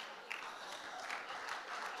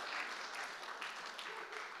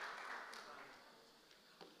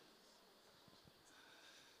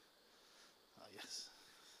 Oh, yes.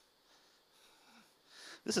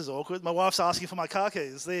 This is awkward. My wife's asking for my car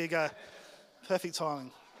keys. There you go. Perfect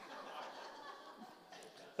timing.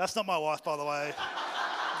 That's not my wife, by the way.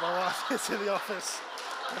 My wife is in the office.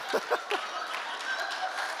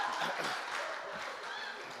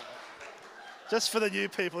 Just for the new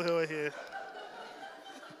people who are here.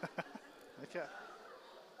 Okay.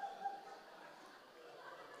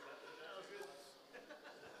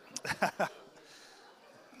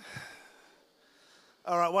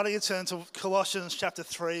 All right, why don't you turn to Colossians chapter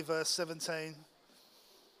 3, verse 17.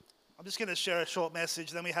 I'm just going to share a short message,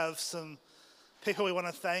 then we have some people we want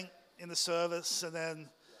to thank in the service, and then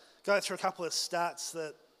go through a couple of stats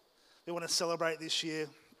that we want to celebrate this year.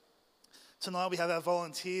 Tonight we have our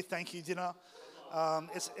volunteer thank you dinner.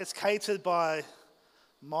 It's catered by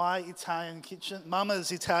Mama's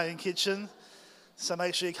Italian Kitchen. So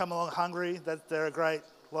make sure you come along hungry. They're a great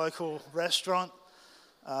local restaurant.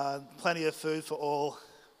 Plenty of food for all,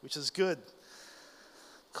 which is good.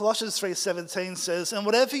 Colossians 3:17 says, "And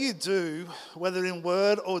whatever you do, whether in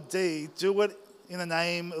word or deed, do it in the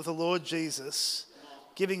name of the Lord Jesus,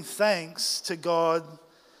 giving thanks to God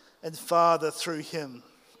and Father through him."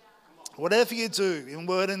 Whatever you do in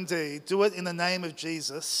word and deed, do it in the name of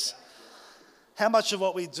Jesus. How much of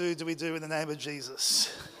what we do we do in the name of Jesus?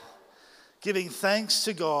 Giving thanks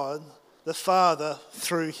to God, the Father,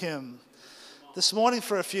 through him. This morning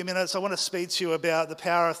for a few minutes, I want to speak to you about the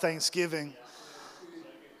power of thanksgiving.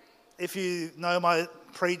 If you know my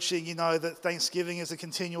preaching, you know that Thanksgiving is a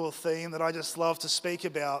continual theme that I just love to speak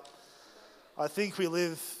about. I think we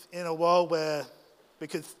live in a world where we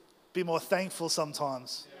could be more thankful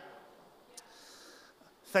sometimes.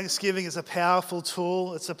 Thanksgiving is a powerful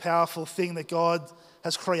tool. It's a powerful thing that God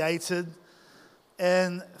has created.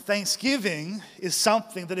 And Thanksgiving is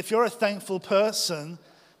something that if you're a thankful person,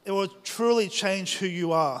 it will truly change who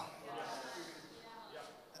you are.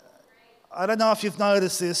 I don't know if you've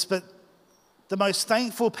noticed this, but the most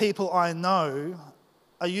thankful people I know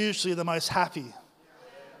are usually the most happy.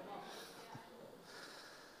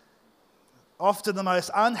 Often the most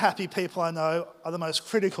unhappy people I know are the most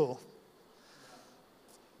critical.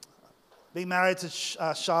 Being married to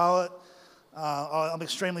Charlotte, I'm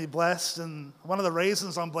extremely blessed, and one of the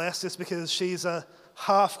reasons I'm blessed is because she's a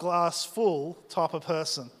half glass full type of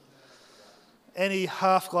person. Any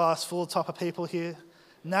half glass full type of people here?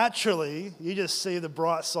 naturally you just see the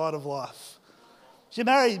bright side of life. She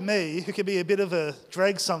married me, who can be a bit of a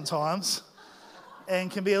drag sometimes, and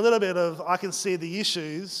can be a little bit of, I can see the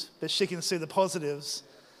issues, but she can see the positives,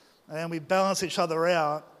 and we balance each other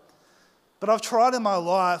out. But I've tried in my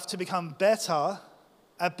life to become better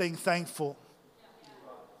at being thankful.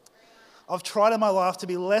 I've tried in my life to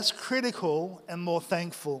be less critical and more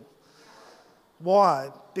thankful.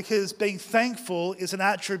 Why? Because being thankful is an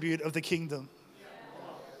attribute of the kingdom.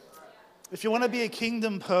 If you want to be a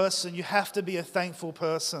kingdom person, you have to be a thankful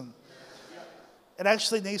person. It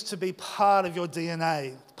actually needs to be part of your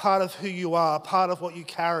DNA, part of who you are, part of what you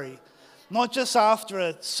carry. Not just after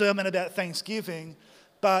a sermon about Thanksgiving,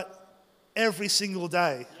 but every single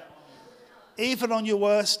day. Even on your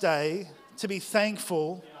worst day, to be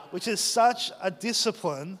thankful, which is such a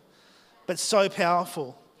discipline, but so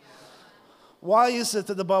powerful. Why is it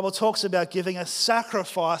that the Bible talks about giving a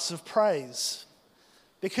sacrifice of praise?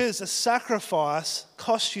 Because a sacrifice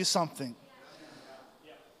costs you something.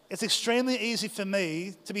 It's extremely easy for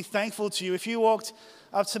me to be thankful to you. If you walked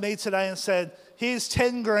up to me today and said, here's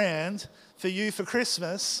 10 grand for you for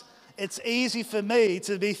Christmas, it's easy for me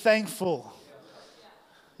to be thankful.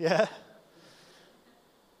 Yeah?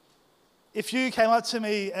 If you came up to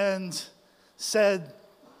me and said,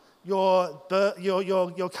 your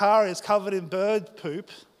car is covered in bird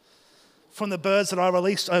poop from the birds that I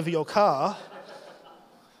released over your car,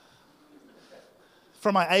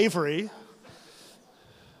 from my aviary,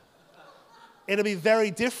 it'll be very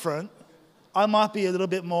different. I might be a little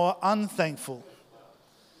bit more unthankful.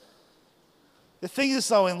 The thing is,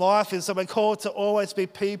 though, in life is that we're called to always be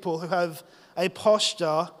people who have a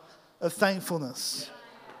posture of thankfulness.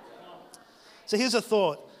 So here's a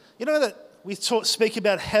thought. You know that we speak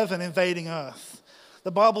about heaven invading earth.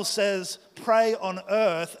 The Bible says, pray on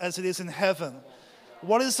earth as it is in heaven.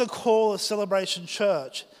 What is the call of Celebration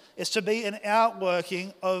Church? It's to be an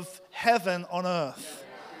outworking of heaven on earth.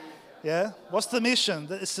 Yeah? What's the mission?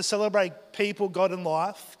 It's to celebrate people, God, and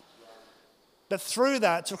life. But through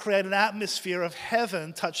that, to create an atmosphere of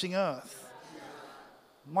heaven touching earth.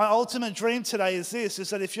 My ultimate dream today is this, is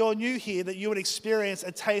that if you're new here, that you would experience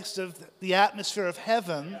a taste of the atmosphere of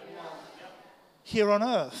heaven here on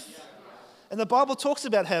earth. And the Bible talks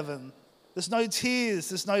about heaven. There's no tears,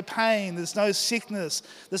 there's no pain, there's no sickness,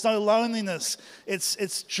 there's no loneliness.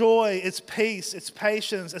 It's joy, it's peace, it's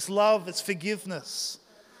patience, it's love, it's forgiveness.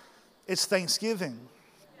 It's thanksgiving.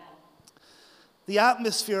 The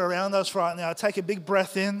atmosphere around us right now, take a big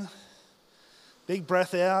breath in, big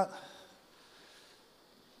breath out.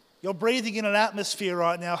 You're breathing in an atmosphere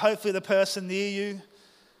right now. Hopefully the person near you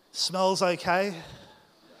smells okay.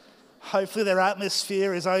 Hopefully their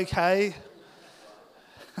atmosphere is okay.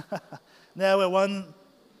 Now we're 1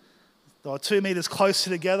 or 2 meters closer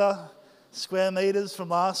together, square meters from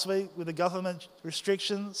last week with the government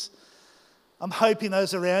restrictions. I'm hoping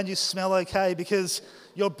those around you smell okay because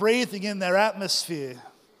you're breathing in their atmosphere.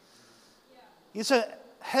 You say,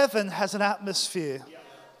 heaven has an atmosphere.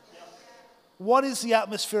 What is the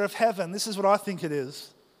atmosphere of heaven? This is what I think it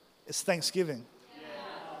is. It's thanksgiving.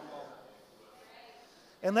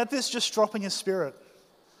 And let this just drop in your spirit.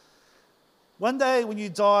 One day when you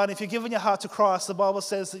die, and if you're giving your heart to Christ, the Bible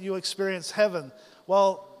says that you'll experience heaven.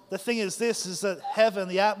 Well, the thing is this, is that heaven,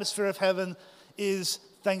 the atmosphere of heaven is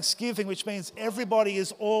thanksgiving, which means everybody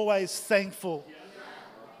is always thankful,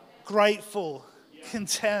 grateful,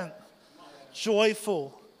 content,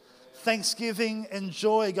 joyful. Thanksgiving and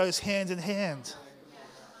joy goes hand in hand.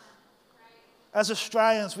 As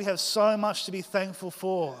Australians, we have so much to be thankful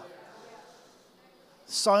for.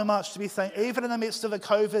 So much to be thankful. Even in the midst of a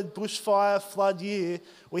COVID, bushfire, flood year,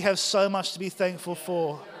 we have so much to be thankful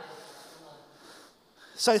for.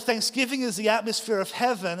 So Thanksgiving is the atmosphere of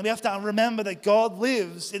heaven, and we have to remember that God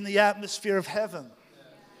lives in the atmosphere of heaven.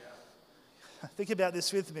 Think about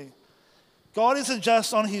this with me. God isn't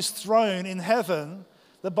just on his throne in heaven.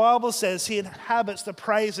 The Bible says he inhabits the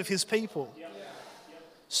praise of his people.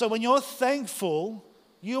 So when you're thankful,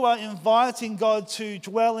 you are inviting God to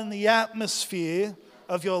dwell in the atmosphere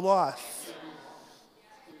of your life.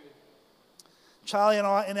 Charlie and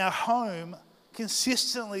I, in our home,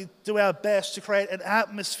 consistently do our best to create an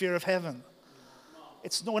atmosphere of heaven.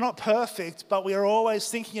 We're not perfect, but we are always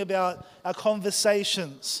thinking about our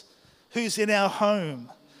conversations, who's in our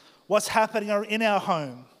home, what's happening in our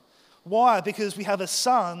home. Why? Because we have a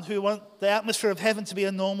son who wants the atmosphere of heaven to be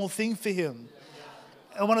a normal thing for him.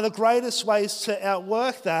 And one of the greatest ways to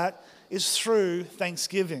outwork that is through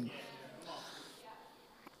thanksgiving.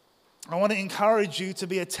 I want to encourage you to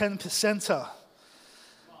be a 10%er.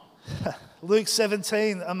 Luke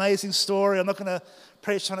 17, amazing story. I'm not going to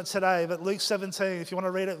preach on it today, but Luke 17, if you want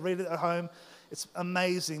to read it at home. It's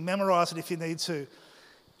amazing. Memorize it if you need to.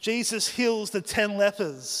 Jesus heals the 10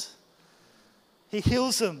 lepers. He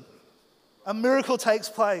heals them. A miracle takes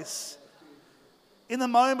place. In the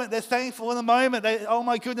moment, they're thankful. In the moment, oh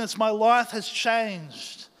my goodness, my life has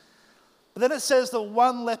changed. But then it says that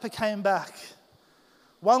one leper came back.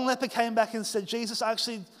 One leper came back and said, Jesus,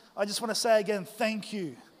 actually, I just want to say again, thank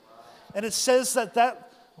you. And it says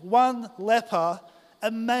that one leper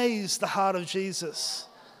amazed the heart of Jesus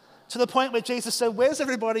to the point where Jesus said, where's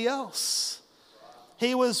everybody else?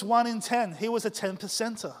 He was 1 in 10. He was a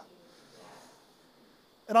 10%er.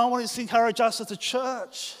 And I want to encourage us as a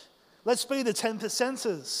church. Let's be the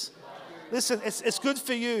 10%ers. Listen, it's good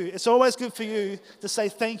for you. It's always good for you to say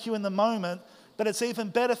thank you in the moment, but it's even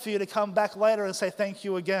better for you to come back later and say thank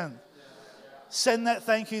you again. Send that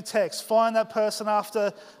thank you text. Find that person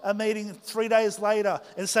after a meeting 3 days later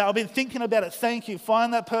and say, I've been thinking about it, thank you.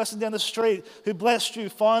 Find that person down the street who blessed you.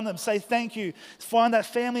 Find them, say thank you. Find that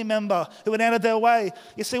family member who went out of their way.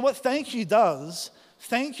 You see, what thank you does,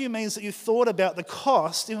 thank you means that you thought about the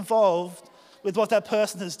cost involved with what that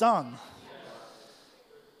person has done.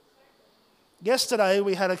 Yesterday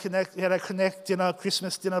we had a Connect dinner,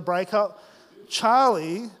 Christmas dinner breakup.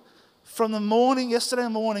 Charlie, from yesterday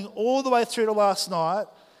morning, all the way through to last night,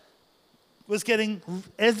 was getting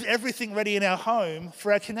everything ready in our home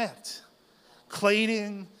for our Connect.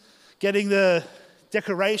 Cleaning, getting the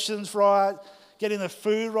decorations right, getting the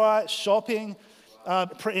food right, shopping,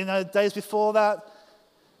 days before that.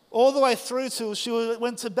 All the way through till she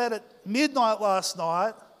went to bed at midnight last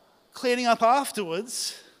night, cleaning up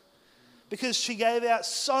afterwards, because she gave out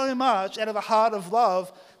so much out of a heart of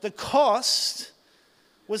love. The cost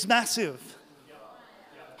was massive.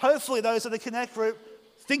 Hopefully those in the Connect group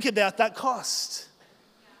think about that cost.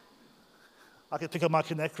 I can pick up my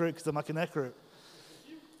Connect group because I'm my Connect group.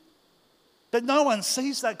 But no one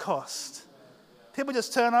sees that cost. People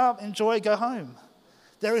just turn up, enjoy, go home.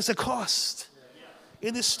 There is a cost.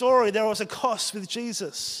 In this story, there was a cost with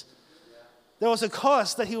Jesus. There was a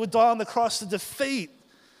cost that he would die on the cross to defeat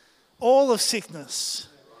all of sickness.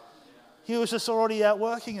 He was just already out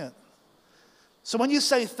working it. So when you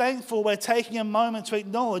say thankful, we're taking a moment to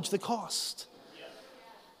acknowledge the cost.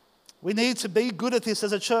 We need to be good at this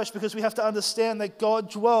as a church because we have to understand that God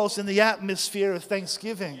dwells in the atmosphere of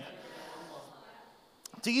thanksgiving.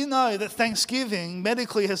 Do you know that Thanksgiving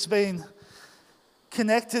medically has been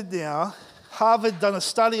connected now? Harvard done a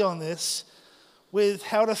study on this with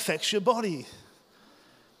how it affects your body.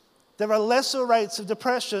 There are lesser rates of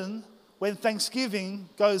depression when Thanksgiving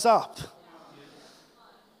goes up.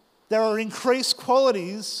 There are increased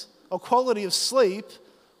quality of sleep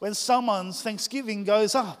when someone's Thanksgiving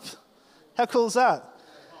goes up. How cool is that?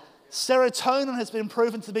 Serotonin has been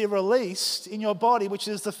proven to be released in your body, which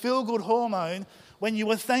is the feel-good hormone, when you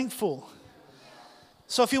are thankful.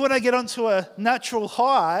 So if you want to get onto a natural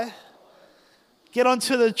high, get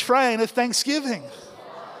onto the train of Thanksgiving.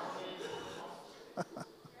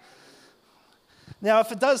 Now,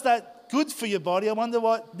 if it does that good for your body, I wonder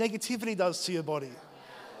what negativity does to your body.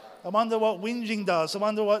 I wonder what whinging does. I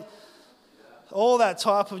wonder what all that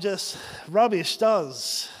type of just rubbish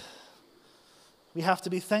does. We have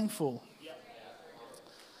to be thankful.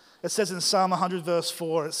 It says in Psalm 100 verse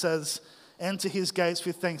 4, it says, enter his gates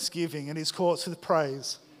with thanksgiving and his courts with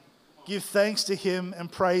praise. Give thanks to him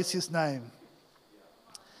and praise his name.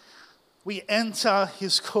 We enter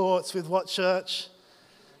his courts with what, church?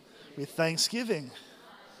 With thanksgiving.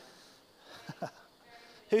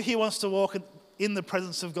 Who here wants to walk in the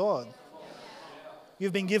presence of God?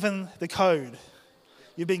 You've been given the code.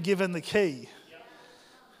 You've been given the key.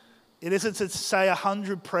 It isn't to say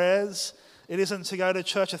 100 prayers. It isn't to go to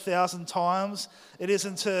church 1,000 times. It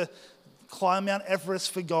isn't to climb Mount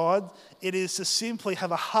Everest for God. It is to simply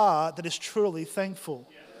have a heart that is truly thankful.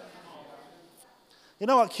 You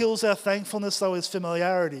know what kills our thankfulness though is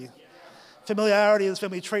familiarity. Familiarity is when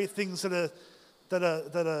we treat things that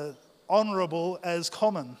are honourable as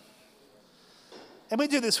common. And we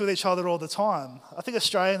do this with each other all the time. I think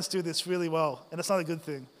Australians do this really well, and it's not a good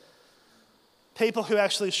thing. People who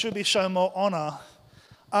actually should be shown more honour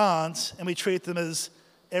aren't, and we treat them as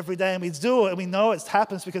everyday, and we do it, and we know it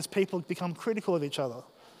happens because people become critical of each other.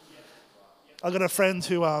 I've got a friend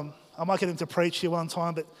who, I might get him to preach here one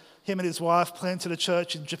time, but him and his wife planted a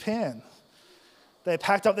church in Japan. They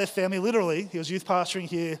packed up their family, literally, he was youth pastoring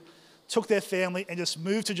here, took their family and just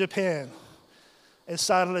moved to Japan and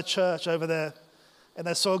started a church over there. And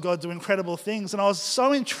they saw God do incredible things. And I was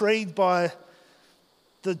so intrigued by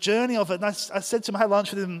the journey of it. And I said to him, I had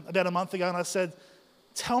lunch with him about a month ago, and I said,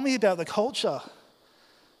 tell me about the culture.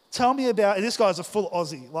 Tell me about, and this guy's a full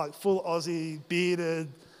Aussie, bearded,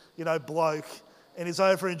 bloke, and he's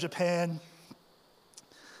over in Japan,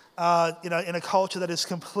 in a culture that is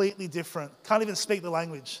completely different. Can't even speak the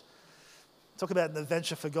language. Talk about an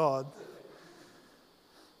adventure for God.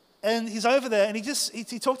 And he's over there, and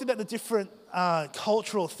he talked about the different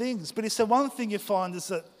cultural things, but he said one thing you find is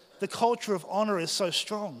that the culture of honor is so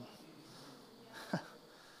strong.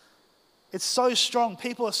 It's so strong.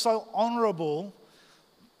 People are so honorable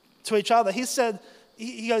to each other. He said,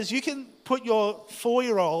 he goes, you can put your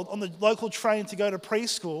 4-year-old on the local train to go to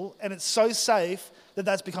preschool, and it's so safe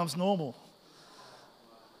that becomes normal.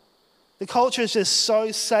 The culture is just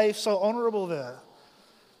so safe, so honorable there.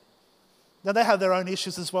 Now, they have their own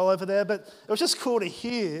issues as well over there, but it was just cool to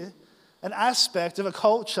hear an aspect of a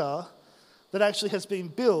culture that actually has been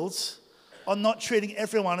built on not treating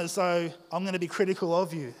everyone as though I'm going to be critical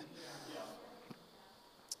of you.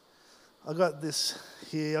 I got this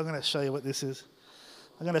here. I'm going to show you what this is.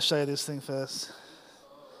 I'm going to show you this thing first.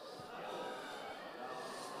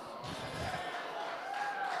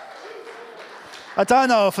 I don't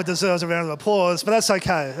know if it deserves a round of applause, but that's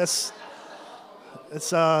okay. This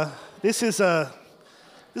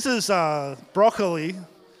is broccoli,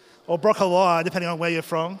 or broccoli, depending on where you're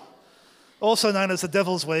from. Also known as the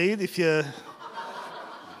devil's weed, if you...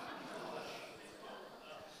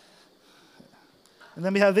 And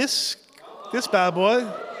then we have this bad boy.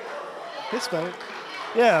 This bad.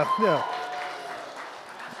 Yeah.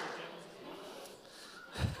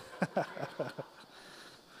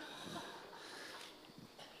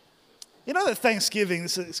 You know that Thanksgiving,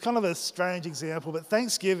 it's kind of a strange example, but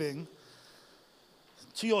Thanksgiving,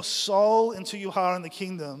 to your soul and to your heart in the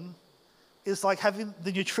kingdom, is like having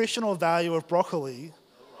the nutritional value of broccoli,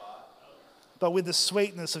 but with the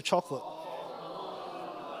sweetness of chocolate.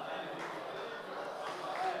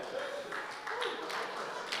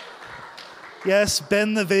 Yes,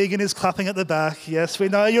 Ben the vegan is clapping at the back. Yes, we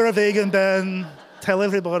know you're a vegan, Ben. Tell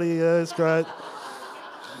everybody, yeah, it's great.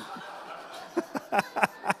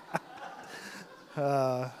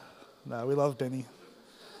 No, we love Benny.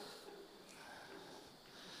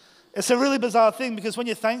 It's a really bizarre thing because when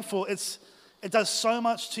you're thankful, it does so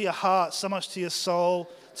much to your heart, so much to your soul,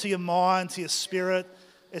 to your mind, to your spirit.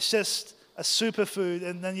 It's just a superfood.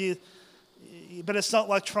 And then but it's not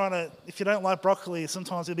like if you don't like broccoli,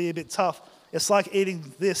 sometimes it'll be a bit tough. It's like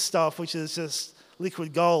eating this stuff, which is just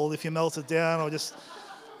liquid gold if you melt it down or just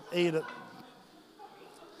eat it.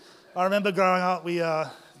 I remember growing up,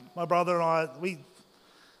 my brother and I,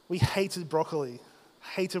 we hated broccoli.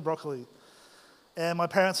 And my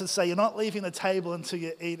parents would say, you're not leaving the table until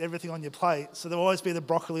you eat everything on your plate. So there'll always be the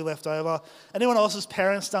broccoli left over. Anyone else's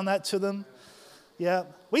parents done that to them? Yeah.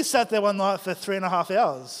 We sat there one night for 3.5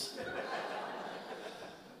 hours.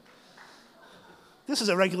 This is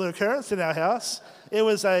a regular occurrence in our house. It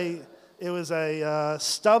was a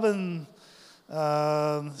stubborn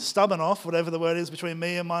off, whatever the word is, between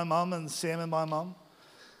me and my mum and Sam and my mum.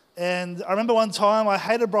 And I remember one time I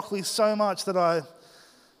hated broccoli so much that I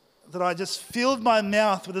just filled my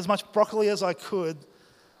mouth with as much broccoli as I could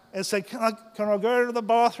and said, can I go to the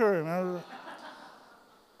bathroom?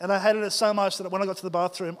 And I hated it so much that when I got to the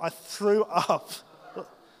bathroom, I threw up.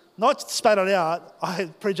 Not spat it out,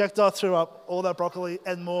 I projectile threw up all that broccoli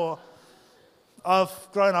and more. I've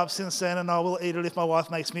grown up since then and I will eat it if my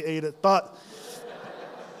wife makes me eat it. But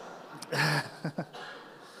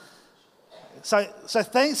so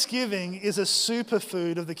Thanksgiving is a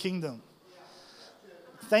superfood of the kingdom.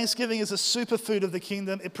 Thanksgiving is a superfood of the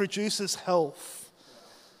kingdom. It produces health.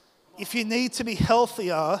 If you need to be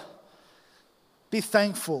healthier, be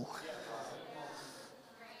thankful.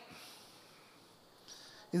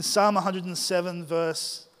 In Psalm 107,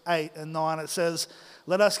 verse 8 and 9, it says,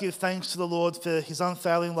 let us give thanks to the Lord for his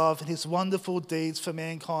unfailing love and his wonderful deeds for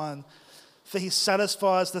mankind. For he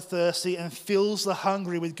satisfies the thirsty and fills the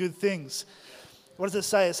hungry with good things. What does it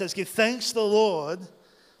say? It says, give thanks to the Lord,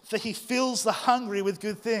 for he fills the hungry with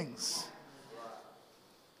good things.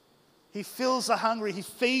 He fills the hungry. He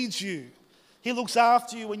feeds you. He looks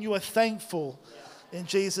after you when you are thankful in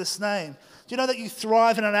Jesus' name. Do you know that you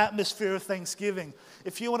thrive in an atmosphere of thanksgiving?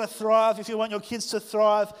 If you want to thrive, if you want your kids to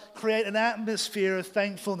thrive, create an atmosphere of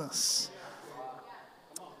thankfulness.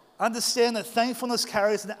 Understand that thankfulness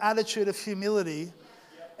carries an attitude of humility,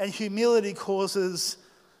 and humility causes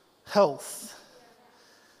health.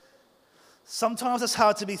 Sometimes it's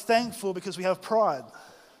hard to be thankful because we have pride.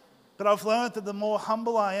 But I've learned that the more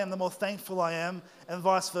humble I am, the more thankful I am, and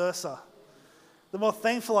vice versa. The more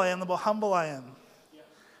thankful I am, the more humble I am.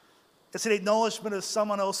 It's an acknowledgement of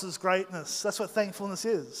someone else's greatness. That's what thankfulness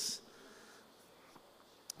is.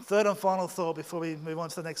 Third and final thought before we move on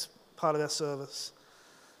to the next part of our service.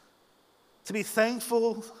 To be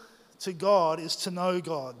thankful to God is to know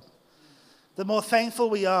God. The more thankful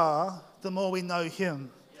we are, the more we know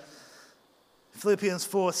Him. Philippians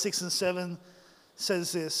 4, 6 and 7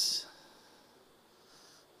 says this.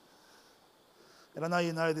 And I know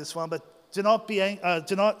you know this one, but do not be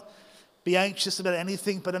anxious about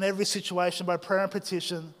anything, but in every situation by prayer and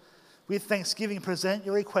petition, with thanksgiving, present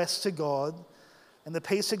your requests to God, and the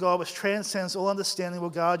peace of God, which transcends all understanding, will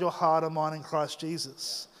guard your heart and mind in Christ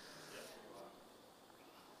Jesus.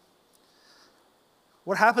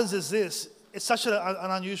 What happens is this. It's such an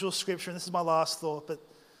unusual scripture, and this is my last thought, but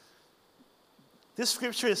this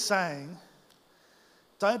scripture is saying,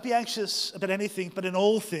 don't be anxious about anything, but in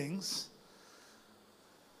all things,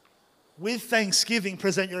 with thanksgiving,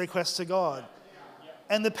 present your requests to God.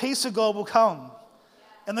 And the peace of God will come.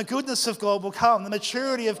 And the goodness of God will come. The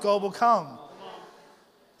maturity of God will come.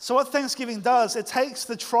 So what thanksgiving does, it takes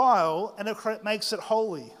the trial and it makes it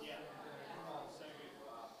holy.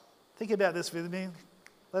 Think about this with me.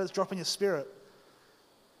 Let it drop in your spirit.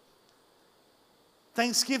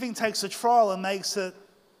 Thanksgiving takes a trial and makes it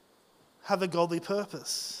have a godly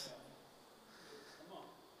purpose.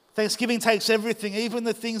 Thanksgiving takes everything, even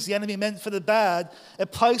the things the enemy meant for the bad,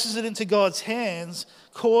 it places it into God's hands,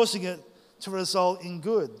 causing it to result in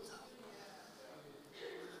good.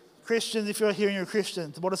 Christians, if you're here and you're a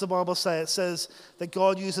Christian, what does the Bible say? It says that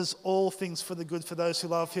God uses all things for the good for those who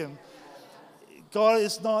love Him. God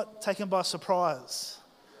is not taken by surprise.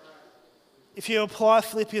 If you apply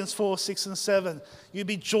Philippians 4, 6 and 7, you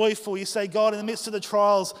be joyful. You say, God, in the midst of the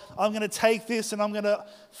trials, I'm going to take this and I'm going to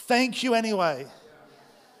thank you anyway.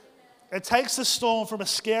 It takes the storm from a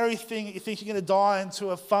scary thing that you think you're going to die into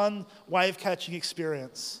a fun wave-catching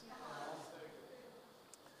experience.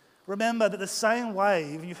 Remember that the same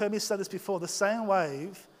wave, and you've heard me say this before, the same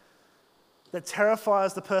wave that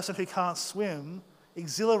terrifies the person who can't swim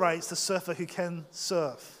exhilarates the surfer who can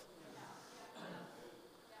surf.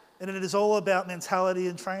 And it is all about mentality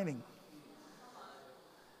and training.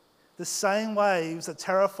 The same waves that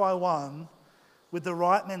terrify one with the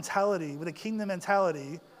right mentality, with a kingdom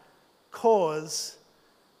mentality, cause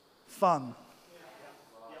fun.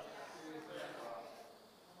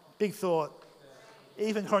 Big thought,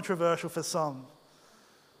 even controversial for some.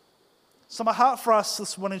 So my heart for us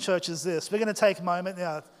this morning, church, is this. We're going to take a moment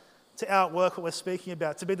now to outwork what we're speaking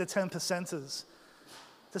about, to be the 10%ers,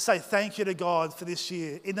 to say thank you to God for this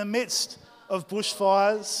year. In the midst of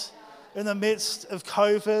bushfires, in the midst of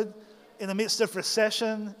COVID, in the midst of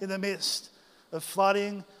recession, in the midst of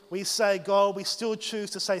flooding, we say, God, we still choose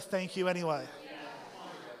to say thank you anyway.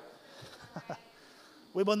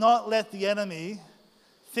 We will not let the enemy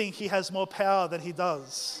think he has more power than he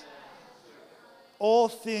does. All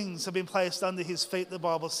things have been placed under his feet, the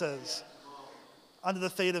Bible says.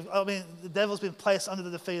 The devil's been placed under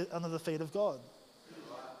the feet of God.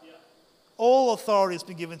 All authority has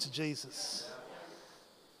been given to Jesus.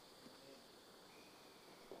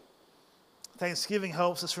 Thanksgiving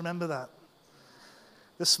helps us remember that.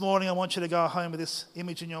 This morning, I want you to go home with this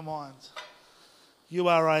image in your mind. You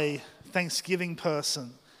are a Thanksgiving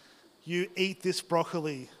person. You eat this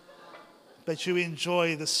broccoli, but you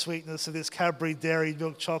enjoy the sweetness of this Cadbury Dairy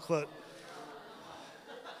Milk chocolate.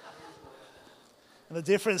 And the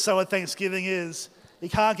difference with Thanksgiving is you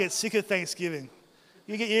can't get sick of Thanksgiving.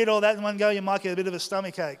 You eat all that in one go, you might get a bit of a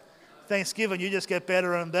stomachache. Thanksgiving, you just get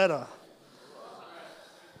better and better.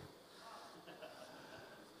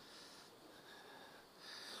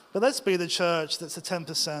 But let's be the church that's the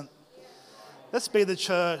 10%. Let's be the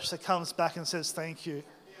church that comes back and says thank you.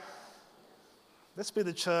 Let's be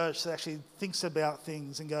the church that actually thinks about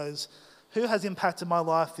things and goes, who has impacted my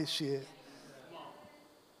life this year?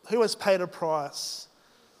 Who has paid a price?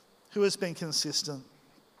 Who has been consistent?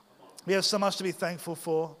 We have so much to be thankful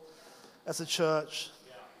for as a church.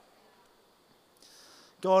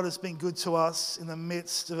 God has been good to us in the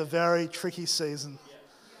midst of a very tricky season.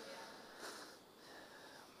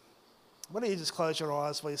 Why don't you just close your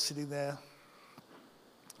eyes while you're sitting there?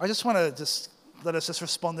 I just want to let us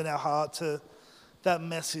respond in our heart to that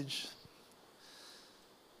message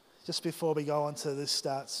just before we go on to the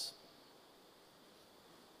stats.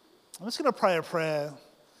 I'm just going to pray a prayer.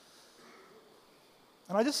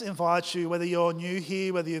 And I just invite you, whether you're new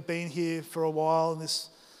here, whether you've been here for a while in this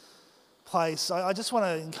place, I just want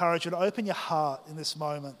to encourage you to open your heart in this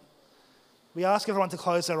moment. We ask everyone to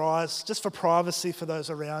close their eyes just for privacy for those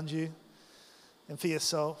around you and for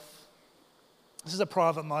yourself. This is a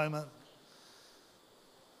private moment.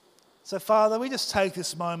 So, Father, we just take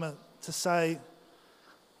this moment to say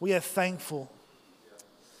we are thankful.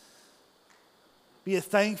 We are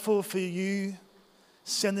thankful for you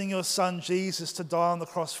sending your son Jesus to die on the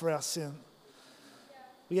cross for our sin.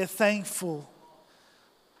 We are thankful,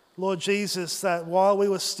 Lord Jesus, that while we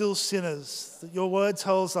were still sinners, that your word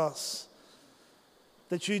tells us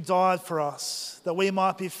that you died for us, that we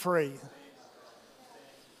might be free.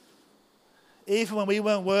 Even when we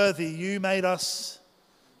weren't worthy, you made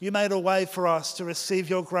a way for us to receive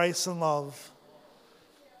your grace and love,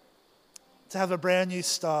 to have a brand new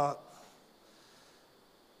start.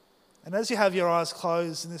 And as you have your eyes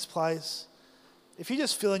closed in this place, if you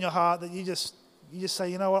just feel in your heart that you just say,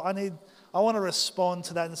 you know what, I want to respond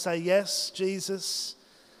to that and say, yes, Jesus,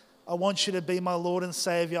 I want you to be my Lord and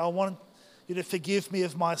Savior. I want you to forgive me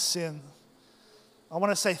of my sin. I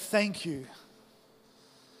want to say thank you.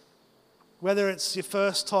 Whether it's your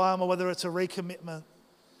first time or whether it's a recommitment,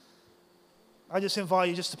 I just invite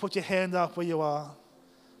you just to put your hand up where you are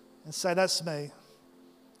and say, that's me.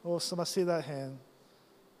 Awesome, I see that hand.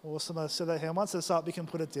 Awesome, I see that hand. Once it's up, you can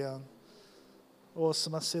put it down.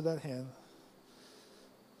 Awesome, I see that hand.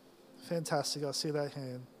 Fantastic, I see that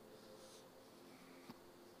hand.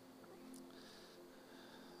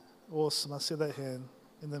 Awesome, I see that hand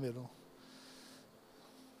in the middle.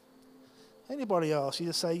 Anybody else, you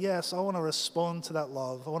just say, yes, I want to respond to that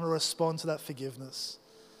love. I want to respond to that forgiveness.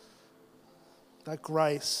 That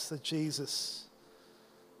grace that Jesus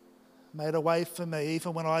made a way for me,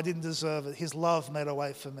 even when I didn't deserve it. His love made a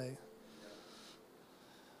way for me.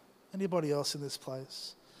 Anybody else in this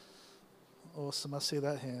place? Awesome, I see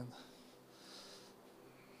that hand.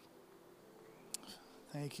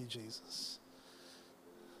 Thank you, Jesus.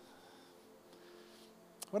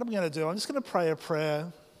 What I'm going to do, I'm just going to pray a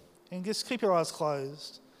prayer and just keep your eyes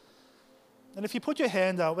closed. And if you put your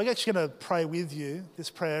hand up, we're actually going to pray with you this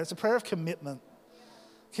prayer. It's a prayer of commitment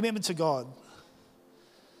to God.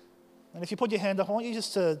 And if you put your hand up, I want you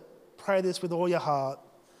just to pray this with all your heart.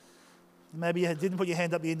 Maybe you didn't put your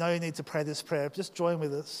hand up, but you know you need to pray this prayer. Just join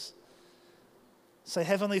with us. Say,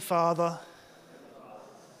 Heavenly Father,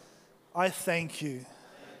 I thank you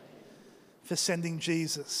for sending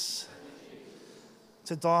Jesus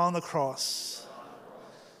to die on the cross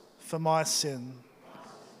for my sin.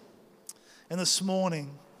 And this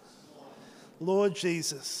morning, Lord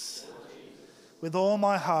Jesus, with all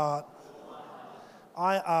my heart,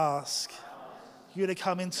 I ask you to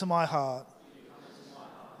come into my heart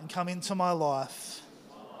and come into my life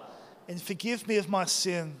and forgive me of my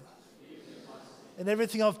sin and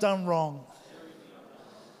everything I've done wrong.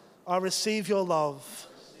 I receive your love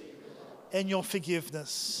and your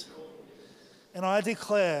forgiveness. And I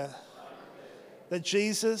declare that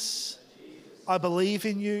Jesus, I believe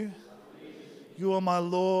in you. You are my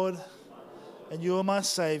Lord and you are my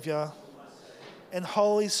Savior. And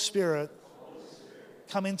Holy Spirit,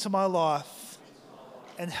 come into my life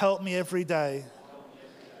and help me every day.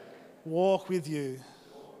 Walk with you.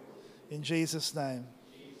 In Jesus' name.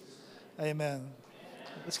 Amen.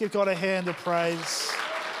 Let's give God a hand of praise.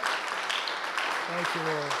 Thank you,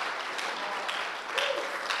 Lord.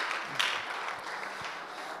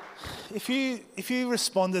 If you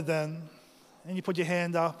responded then, and you put your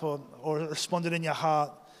hand up or responded in your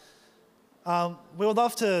heart, we would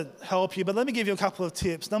love to help you, but let me give you a couple of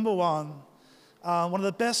tips. Number one of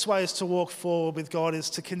the best ways to walk forward with God is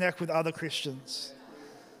to connect with other Christians.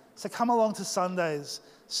 So come along to Sundays,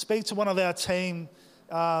 speak to one of our team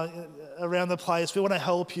around the place. We want to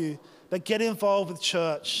help you, but get involved with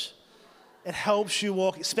church. It helps you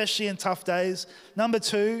walk, especially in tough days. Number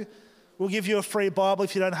two, we'll give you a free Bible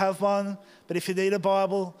if you don't have one, but if you need a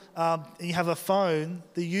Bible and you have a phone,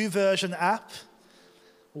 the YouVersion app,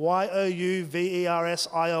 YouVersion,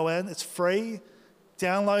 it's free.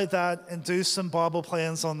 Download that and do some Bible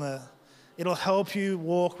plans on there. It'll help you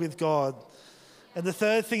walk with God. And the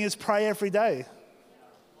third thing is pray every day.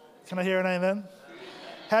 Can I hear an amen?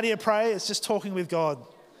 How do you pray? It's just talking with God.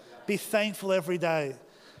 Be thankful every day.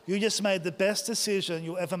 You just made the best decision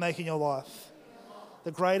you'll ever make in your life.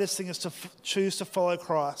 The greatest thing is to choose to follow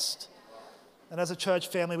Christ. And as a church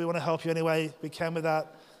family, we want to help you any way we can with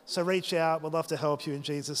that. So reach out. We'd love to help you in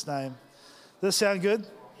Jesus' name. Does this sound good?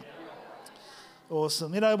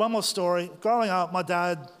 Awesome. You know, one more story. Growing up, my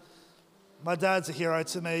dad's a hero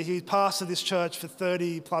to me. He pastored this church for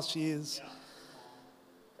 30 plus years.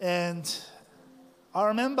 And I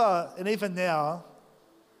remember, and even now,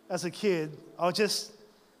 as a kid,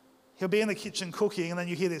 he'll be in the kitchen cooking and then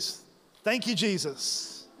you hear this, "Thank you,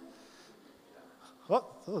 Jesus."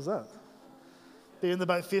 What was that? Be in the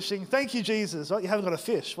boat fishing. "Thank you, Jesus." What? You haven't got a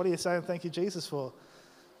fish. What are you saying thank you, Jesus, for?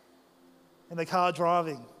 In the car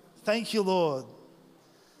driving. "Thank you, Lord."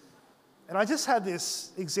 And I just had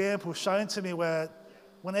this example shown to me where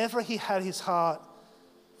whenever he had his heart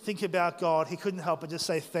think about God, he couldn't help but just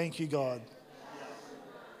say, thank you, God.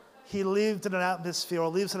 He lived in an atmosphere, or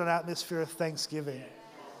lives in an atmosphere of thanksgiving.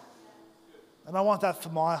 And I want that for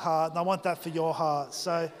my heart, and I want that for your heart.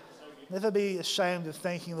 So never be ashamed of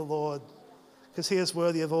thanking the Lord, because he is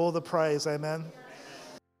worthy of all the praise. Amen.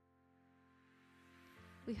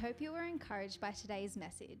 We hope you were encouraged by today's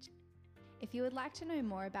message. If you would like to know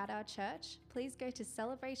more about our church, please go to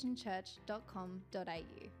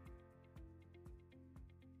celebrationchurch.com.au.